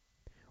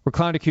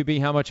 Recliner QB,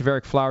 how much of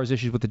Eric Flowers'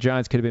 issues with the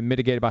Giants could have been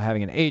mitigated by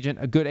having an agent?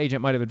 A good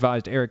agent might have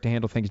advised Eric to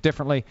handle things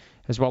differently,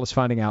 as well as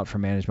finding out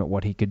from management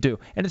what he could do.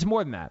 And it's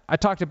more than that. I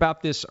talked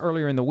about this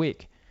earlier in the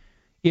week.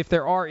 If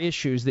there are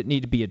issues that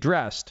need to be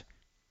addressed,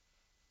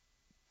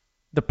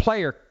 the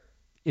player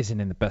isn't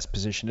in the best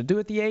position to do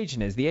it. The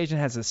agent is. The agent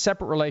has a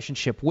separate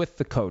relationship with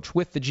the coach,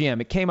 with the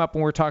GM. It came up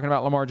when we were talking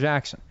about Lamar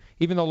Jackson.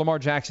 Even though Lamar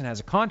Jackson has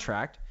a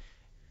contract,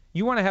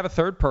 you want to have a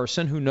third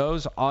person who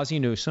knows Ozzie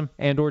Newsome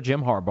and or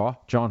John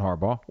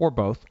Harbaugh, or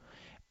both,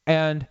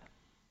 and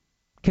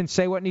can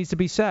say what needs to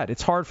be said.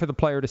 It's hard for the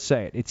player to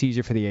say it. It's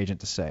easier for the agent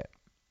to say it.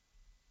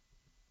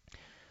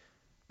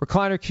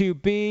 Recliner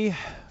QB,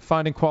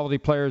 finding quality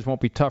players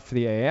won't be tough for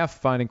the AAF.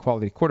 Finding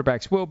quality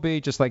quarterbacks will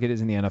be, just like it is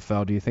in the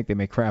NFL. Do you think they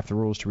may craft the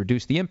rules to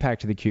reduce the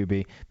impact of the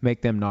QB,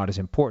 make them not as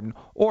important,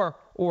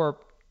 or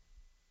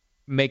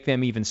make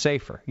them even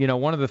safer?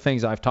 One of the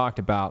things I've talked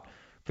about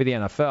for the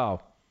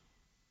NFL,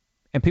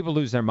 and people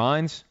lose their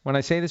minds when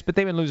I say this, but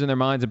they've been losing their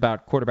minds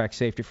about quarterback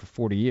safety for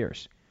 40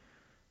 years.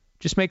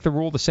 Just make the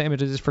rule the same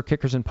as it is for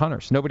kickers and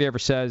punters. Nobody ever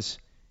says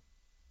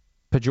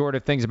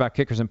pejorative things about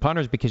kickers and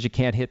punters because you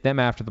can't hit them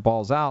after the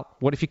ball's out.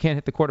 What if you can't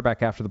hit the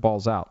quarterback after the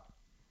ball's out?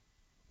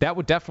 That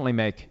would definitely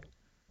make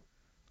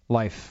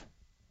life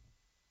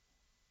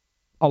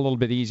a little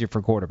bit easier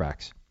for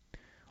quarterbacks.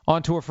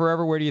 On tour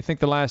forever, where do you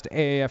think the last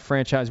AAF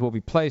franchise will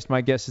be placed?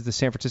 My guess is the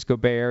San Francisco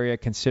Bay Area,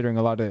 considering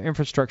a lot of the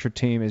infrastructure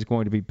team is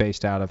going to be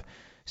based out of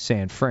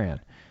San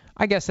Fran.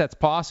 I guess that's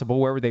possible.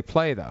 Where would they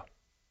play, though?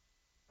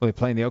 Will they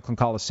play in the Oakland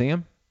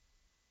Coliseum?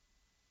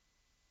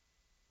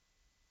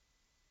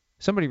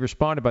 Somebody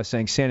responded by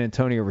saying San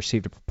Antonio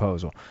received a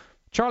proposal.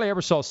 Charlie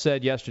Ebersol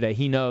said yesterday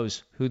he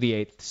knows who the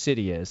 8th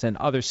city is, and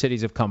other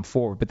cities have come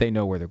forward, but they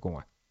know where they're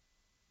going.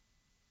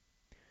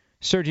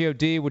 Sergio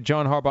D., would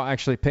John Harbaugh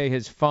actually pay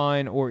his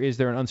fine, or is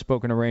there an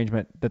unspoken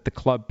arrangement that the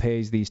club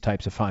pays these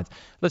types of fines?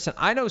 Listen,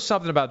 I know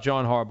something about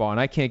John Harbaugh, and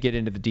I can't get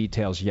into the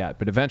details yet,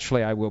 but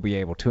eventually I will be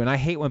able to, and I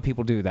hate when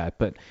people do that,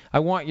 but I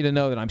want you to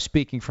know that I'm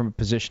speaking from a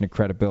position of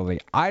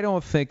credibility. I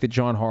don't think that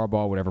John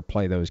Harbaugh would ever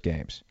play those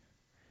games.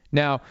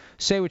 Now,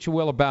 say what you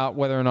will about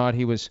whether or not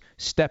he was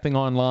stepping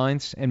on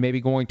lines and maybe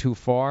going too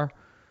far,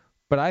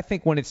 but I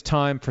think when it's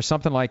time for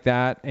something like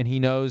that and he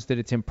knows that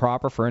it's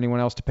improper for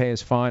anyone else to pay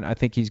his fine, I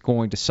think he's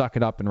going to suck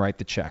it up and write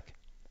the check.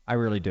 I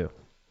really do.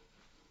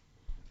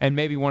 And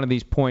maybe one of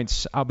these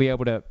points I'll be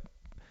able to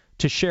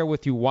to share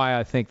with you why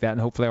I think that, and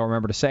hopefully I'll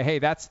remember to say, hey,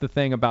 that's the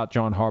thing about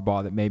John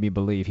Harbaugh that made me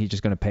believe he's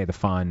just going to pay the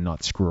fine and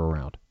not screw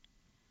around.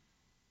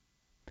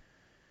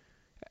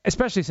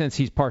 Especially since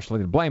he's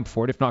partially to blame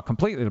for it, if not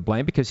completely to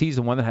blame, because he's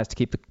the one that has to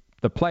keep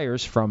the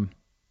players from,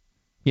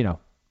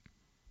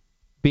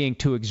 being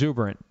too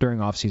exuberant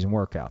during off-season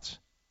workouts.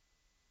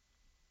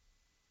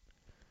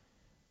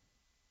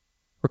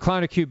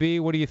 Recliner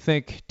QB, what do you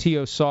think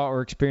T.O. saw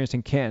or experienced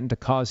in Canton to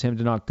cause him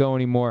to not go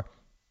anymore?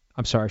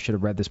 I'm sorry, I should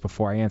have read this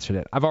before I answered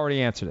it. I've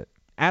already answered it.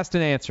 Asked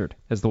and answered,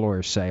 as the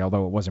lawyers say,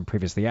 although it wasn't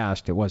previously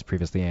asked, it was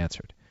previously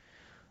answered.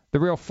 The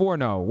real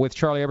Forno, with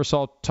Charlie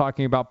Ebersol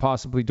talking about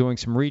possibly doing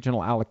some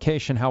regional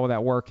allocation. How will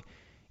that work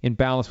in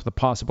balance with a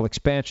possible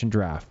expansion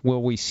draft?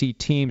 Will we see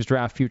teams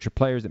draft future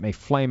players that may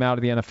flame out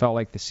of the NFL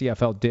like the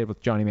CFL did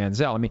with Johnny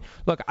Manziel? I mean,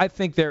 look, I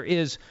think there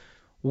is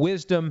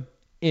wisdom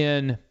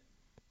in,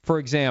 for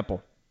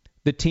example,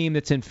 the team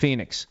that's in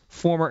Phoenix,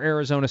 former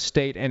Arizona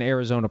State and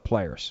Arizona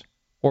players,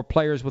 or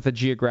players with a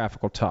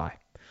geographical tie.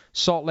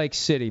 Salt Lake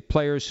City,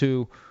 players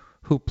who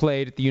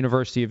played at the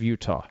University of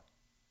Utah.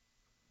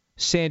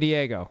 San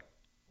Diego,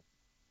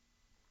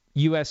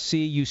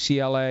 USC,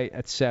 UCLA,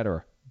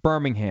 etc.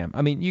 Birmingham.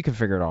 I mean, you can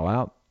figure it all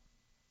out.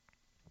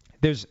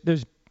 There's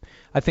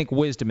I think,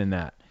 wisdom in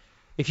that.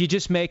 If you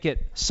just make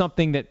it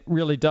something that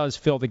really does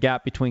fill the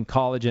gap between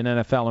college and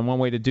NFL, and one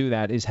way to do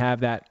that is have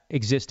that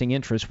existing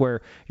interest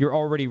where you're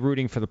already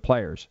rooting for the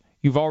players.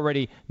 You've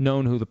already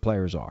known who the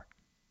players are.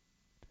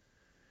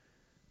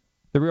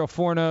 The Real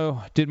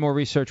Forno did more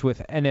research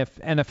with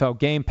NFL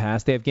Game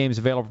Pass. They have games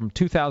available from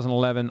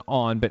 2011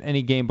 on, but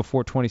any game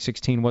before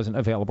 2016 wasn't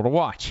available to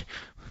watch.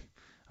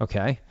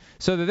 Okay.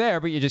 So they're there,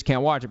 but you just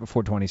can't watch it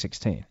before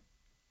 2016.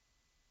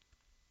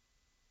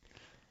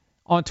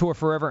 On tour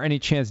forever, any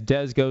chance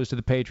Dez goes to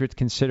the Patriots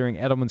considering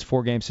Edelman's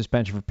 4-game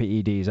suspension for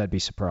PEDs? I'd be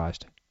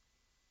surprised.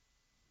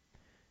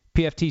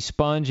 PFT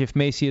Sponge, if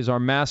Macy is our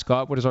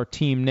mascot, what is our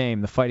team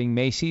name? The Fighting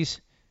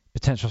Macy's?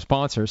 Potential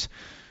sponsors.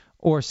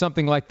 Or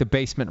something like the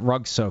Basement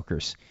Rug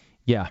Soakers.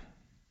 Yeah.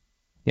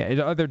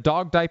 Are there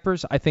dog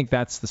diapers? I think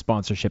that's the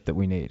sponsorship that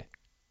we need.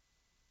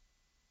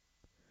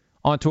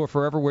 On tour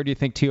forever, where do you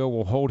think T.O.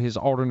 will hold his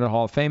alternate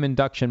Hall of Fame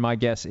induction? My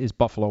guess is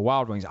Buffalo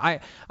Wild Wings. I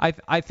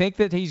think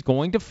that he's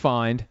going to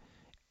find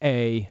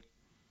a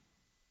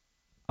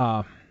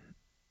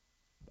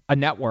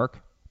network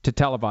to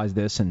televise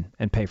this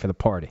and pay for the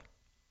party.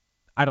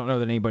 I don't know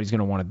that anybody's going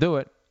to want to do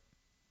it,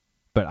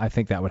 but I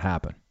think that would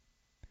happen.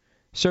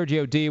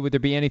 Sergio D., would there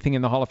be anything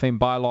in the Hall of Fame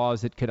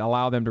bylaws that could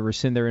allow them to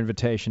rescind their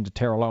invitation to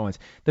Terrell Owens?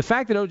 The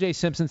fact that O.J.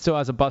 Simpson still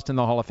has a bust in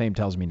the Hall of Fame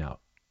tells me no.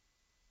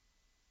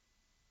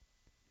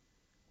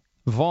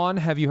 Vaughn,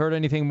 have you heard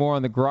anything more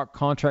on the Gronk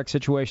contract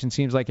situation?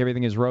 Seems like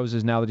everything is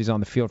roses now that he's on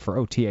the field for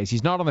OTAs.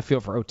 He's not on the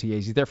field for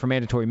OTAs. He's there for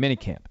mandatory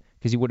minicamp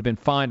because he would have been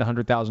fined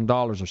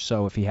 $100,000 or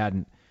so if he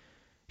hadn't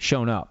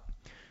shown up.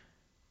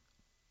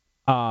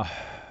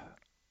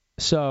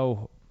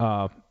 So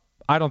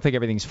I don't think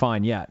everything's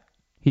fine yet.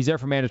 He's there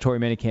for mandatory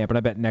minicamp, and I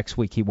bet next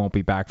week he won't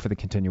be back for the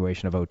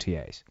continuation of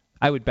OTAs.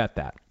 I would bet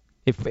that.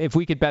 If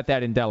we could bet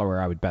that in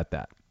Delaware, I would bet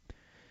that.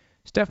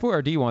 Steph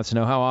Boyardee wants to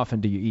know, how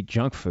often do you eat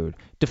junk food?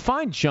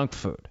 Define junk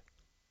food,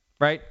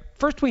 right?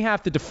 First, we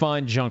have to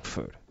define junk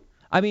food.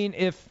 I mean,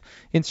 if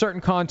in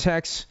certain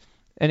contexts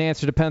an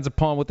answer depends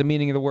upon what the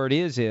meaning of the word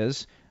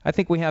is, I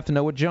think we have to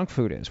know what junk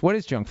food is. What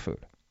is junk food?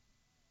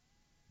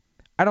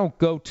 I don't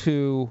go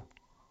to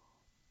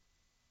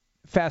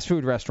fast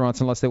food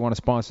restaurants unless they want to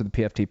sponsor the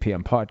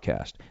PFTPM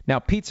podcast. Now,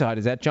 Pizza Hut,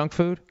 is that junk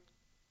food?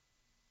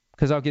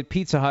 Because I'll get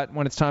Pizza Hut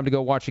when it's time to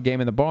go watch a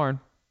game in the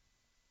barn.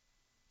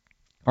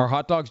 Are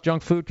hot dogs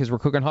junk food? Because we're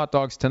cooking hot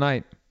dogs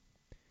tonight.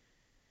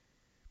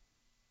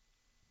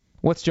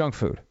 What's junk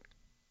food?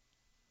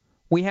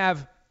 We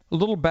have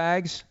little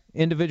bags,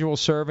 individual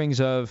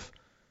servings of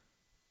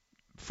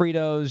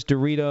Fritos,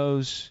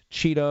 Doritos,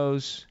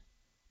 Cheetos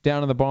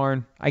down in the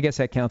barn. I guess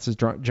that counts as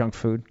junk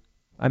food.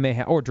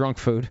 Or drunk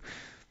food.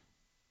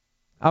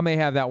 I may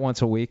have that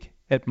once a week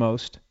at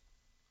most.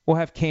 We'll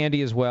have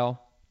candy as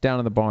well down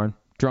in the barn.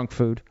 Drunk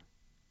food.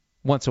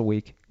 Once a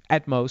week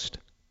at most.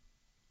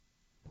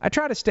 I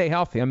try to stay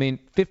healthy. I mean,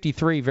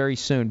 53 very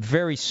soon.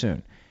 Very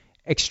soon.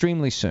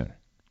 Extremely soon.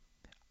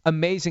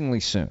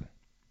 Amazingly soon.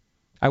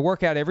 I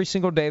work out every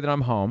single day that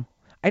I'm home.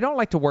 I don't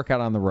like to work out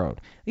on the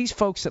road. These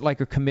folks that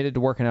are committed to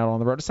working out on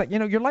the road, it's like,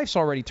 your life's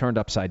already turned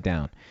upside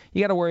down.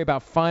 You got to worry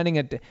about finding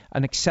an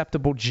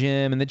acceptable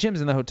gym, and the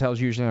gyms in the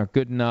hotels usually aren't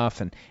good enough.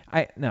 And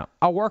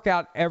I'll work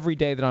out every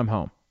day that I'm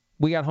home.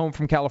 We got home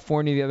from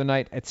California the other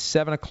night at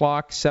 7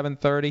 o'clock,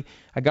 7:30.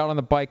 I got on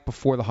the bike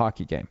before the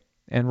hockey game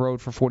and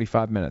rode for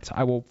 45 minutes.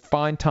 I will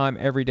find time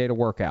every day to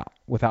work out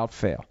without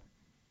fail.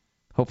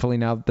 Hopefully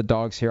now that the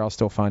dog's here, I'll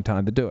still find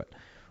time to do it.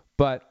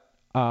 But,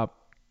 I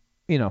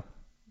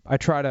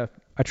try to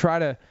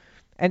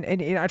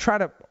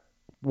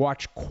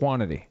watch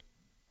quantity,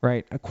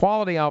 right?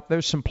 Quality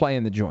there's some play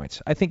in the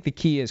joints. I think the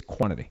key is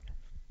quantity.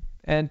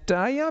 And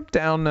I'm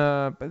down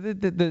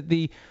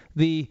the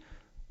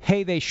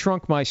hey, they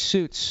shrunk my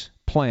suits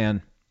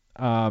plan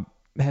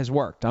has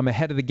worked. I'm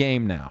ahead of the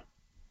game now.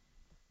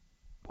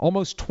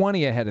 almost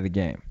 20 ahead of the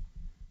game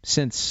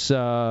since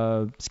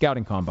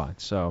scouting combine.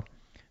 So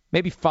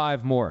maybe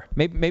 5 more.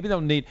 Maybe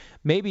they'll need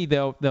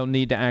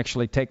to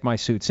actually take my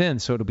suits in,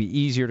 so it'll be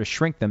easier to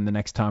shrink them the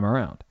next time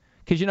around.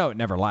 Because it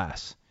never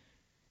lasts.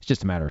 It's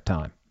just a matter of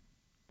time.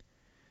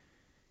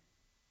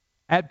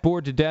 At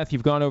Bored to Death,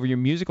 you've gone over your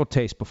musical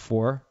taste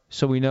before,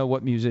 so we know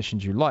what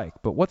musicians you like.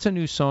 But what's a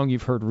new song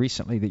you've heard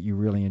recently that you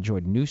really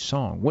enjoyed? New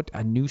song? What,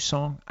 a new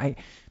song?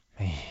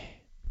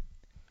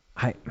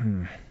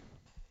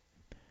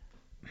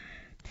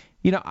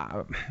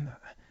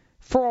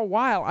 For a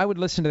while, I would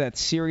listen to that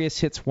Sirius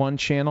Hits 1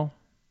 channel,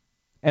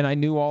 and I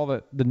knew all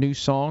the new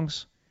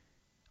songs.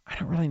 I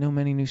don't really know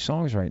many new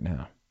songs right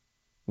now.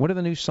 What are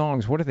the new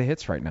songs? What are the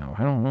hits right now?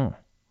 I don't know.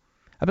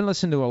 I've been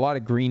listening to a lot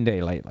of Green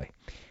Day lately.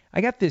 I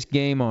got this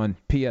game on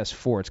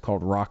PS4. It's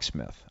called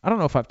Rocksmith. I don't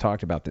know if I've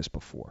talked about this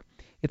before.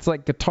 It's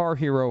like Guitar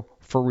Hero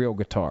for real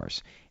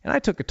guitars. And I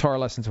took guitar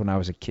lessons when I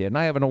was a kid, and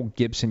I have an old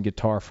Gibson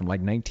guitar from like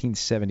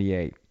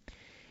 1978.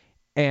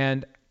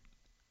 And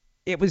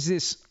it was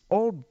this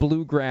old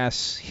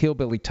bluegrass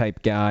hillbilly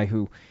type guy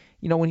who,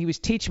 when he was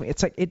teaching me,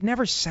 it's like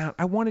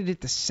I wanted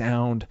it to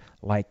sound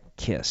like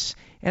Kiss.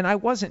 And I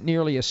wasn't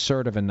nearly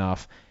assertive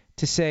enough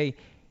to say,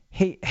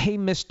 hey,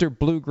 Mr.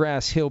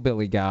 Bluegrass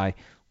hillbilly guy,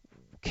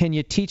 can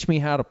you teach me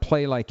how to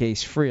play like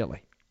Ace Frehley?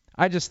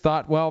 I just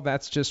thought, well,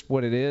 that's just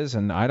what it is,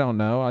 and I don't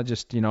know. I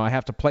just, I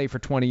have to play for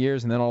 20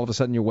 years, and then all of a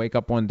sudden you wake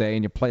up one day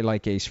and you play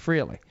like Ace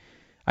Frehley.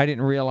 I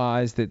didn't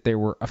realize that there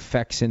were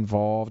effects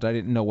involved. I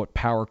didn't know what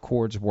power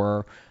chords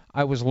were.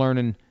 I was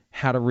learning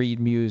how to read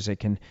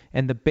music and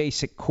the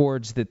basic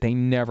chords that they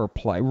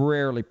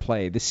rarely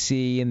play, the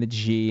C and the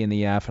G and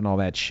the F and all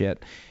that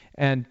shit.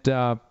 And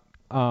so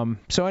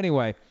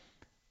anyway,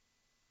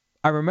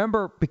 I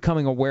remember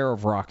becoming aware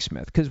of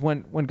Rocksmith because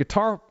when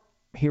Guitar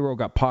Hero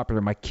got popular,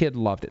 my kid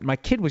loved it. My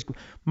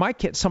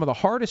kid, some of the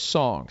hardest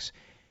songs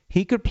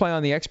he could play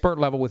on the expert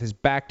level with his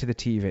back to the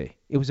TV.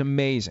 It was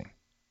amazing.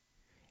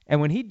 And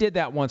when he did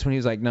that once when he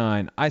was like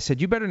 9, I said,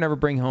 you better never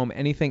bring home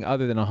anything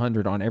other than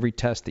 100 on every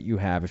test that you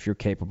have if you're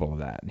capable of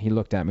that. And he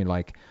looked at me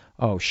like,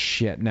 oh,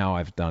 shit, now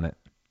I've done it.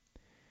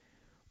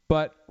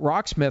 But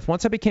Rocksmith,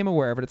 once I became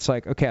aware of it, it's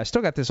like, okay, I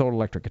still got this old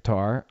electric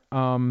guitar.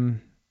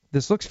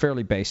 This looks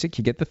fairly basic.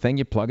 You get the thing,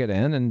 you plug it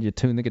in, and you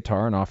tune the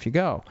guitar, and off you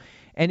go.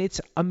 And it's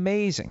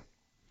amazing.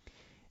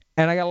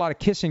 And I got a lot of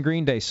Kiss and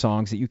Green Day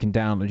songs that you can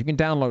download. You can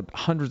download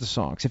hundreds of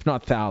songs, if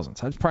not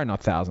thousands. It's probably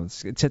not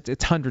thousands.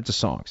 It's hundreds of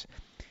songs.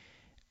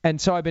 And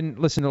so I've been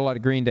listening to a lot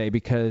of Green Day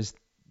because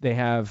they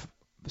have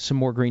some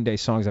more Green Day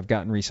songs I've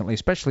gotten recently,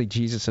 especially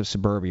Jesus of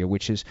Suburbia,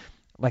 which is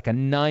like a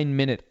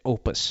 9-minute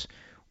opus,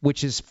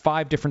 which is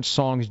 5 different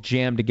songs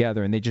jammed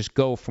together, and they just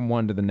go from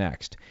one to the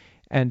next.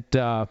 And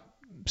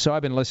so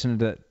I've been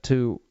listening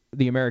to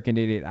the American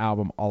Idiot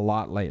album a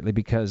lot lately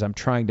because I'm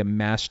trying to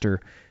master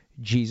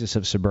Jesus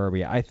of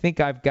Suburbia. I think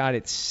I've got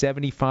it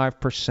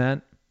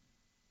 75%.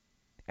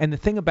 And the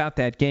thing about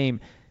that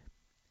game,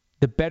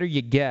 the better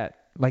you get,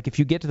 like if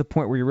you get to the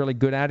point where you're really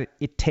good at it,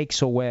 it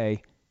takes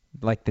away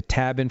like the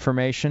tab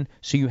information,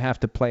 so you have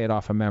to play it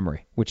off of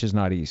memory, which is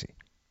not easy.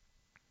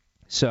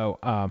 So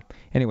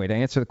anyway, to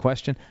answer the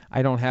question,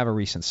 I don't have a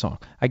recent song.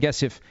 I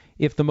guess if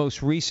the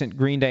most recent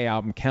Green Day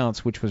album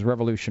counts, which was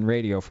Revolution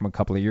Radio from a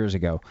couple of years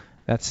ago,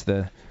 that's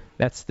the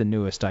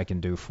newest I can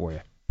do for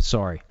you.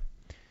 Sorry.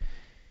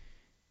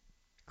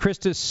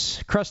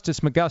 Crustus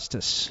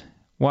Magustus.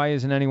 Why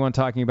isn't anyone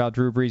talking about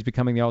Drew Brees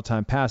becoming the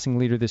all-time passing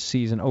leader this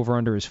season? Over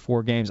under his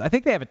 4 games. I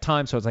think they have a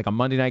time, so it's like a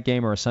Monday night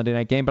game or a Sunday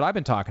night game, but I've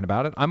been talking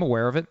about it. I'm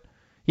aware of it.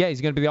 Yeah, he's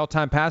going to be the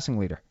all-time passing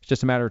leader. It's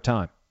just a matter of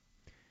time.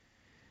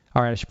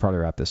 All right, I should probably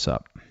wrap this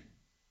up.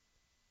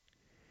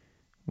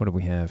 What do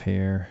we have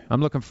here? I'm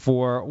looking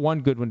for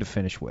one good one to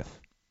finish with.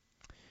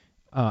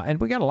 And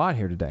we got a lot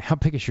here today. How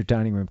big is your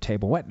dining room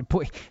table? What?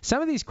 Boy,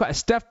 some of these questions,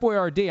 Steph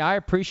Boyardee, I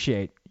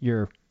appreciate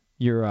your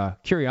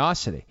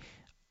curiosity.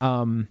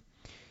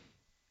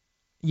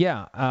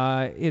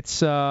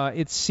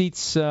 It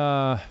seats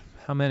how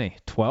many?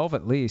 12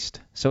 at least.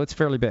 So it's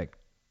fairly big.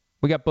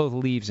 We got both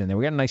leaves in there.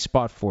 We got a nice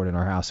spot for it in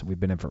our house that we've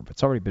been in for.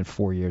 It's already been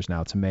 4 years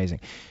now. It's amazing.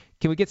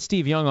 Can we get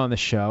Steve Young on the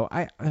show?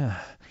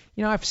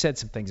 I've said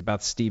some things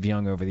about Steve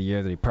Young over the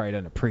year that he probably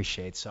doesn't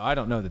appreciate, so I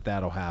don't know that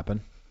that'll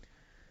happen.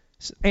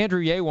 Andrew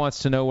Ye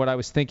wants to know what I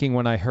was thinking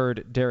when I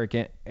heard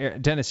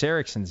Dennis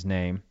Erickson's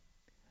name.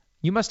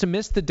 You must have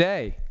missed the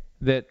day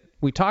that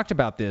we talked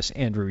about this,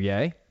 Andrew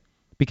Ye,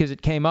 because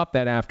it came up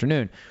that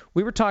afternoon.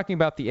 We were talking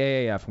about the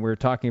AAF, and we were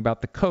talking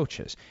about the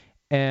coaches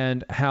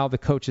and how the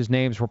coaches'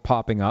 names were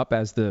popping up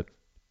as the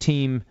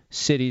team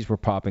cities were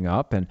popping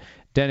up, and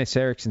Dennis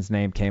Erickson's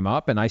name came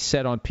up, and I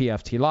said on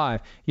PFT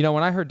Live,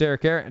 when I heard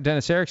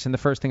Dennis Erickson, the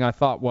first thing I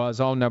thought was,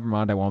 oh, never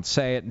mind, I won't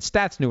say it, and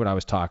Stats knew what I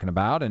was talking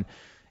about, and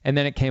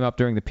then it came up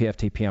during the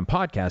PFT PM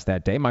podcast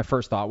that day. My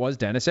first thought was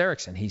Dennis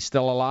Erickson. He's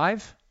still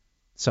alive?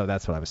 So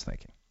that's what I was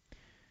thinking.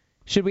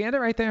 Should we end it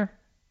right there?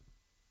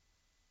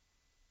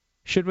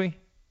 Should we?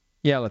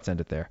 Yeah, let's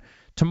end it there.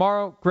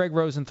 Tomorrow, Greg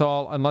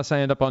Rosenthal, unless I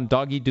end up on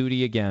doggy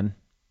duty again,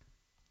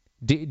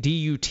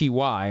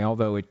 D-U-T-Y,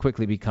 although it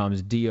quickly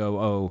becomes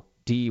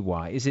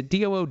D-Y. Is it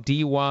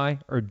D-O-O-D-Y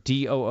or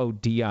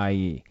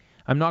D-O-O-D-I-E?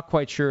 I'm not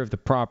quite sure of the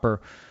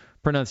proper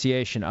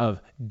pronunciation of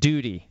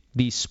duty,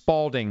 the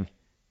Spalding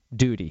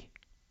duty.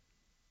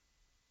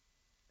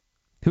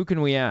 Who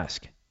can we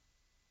ask?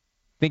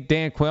 Think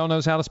Dan Quayle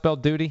knows how to spell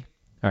duty?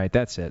 All right,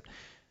 that's it.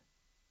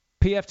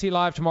 PFT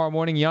Live tomorrow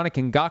morning,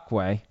 Yannick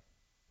Ngakoue.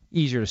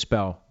 Easier to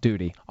spell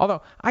duty.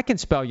 Although I can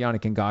spell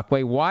Yannick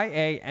Ngakoue,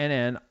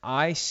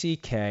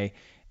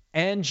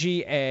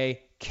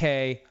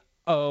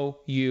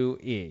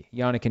 Y-A-N-N-I-C-K-N-G-A-K-O-U-E.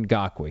 Yannick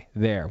Ngakoue.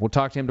 There. We'll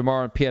talk to him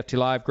tomorrow on PFT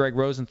Live. Greg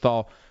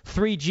Rosenthal,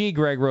 3G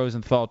Greg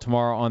Rosenthal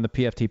tomorrow on the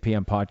PFT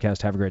PM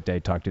podcast. Have a great day.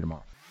 Talk to you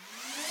tomorrow.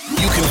 You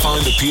can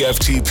find the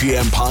PFT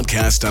PM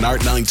podcast on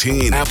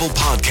Art19, Apple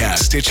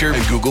Podcasts, Stitcher,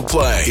 and Google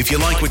Play. If you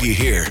like what you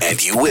hear,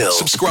 and you will,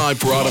 subscribe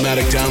for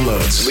automatic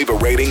downloads. Leave a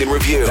rating and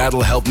review.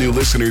 That'll help new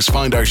listeners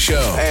find our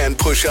show and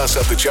push us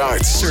up the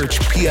charts. Search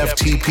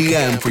PFT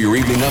PM for your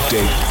evening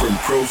update from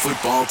Pro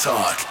Football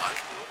Talk.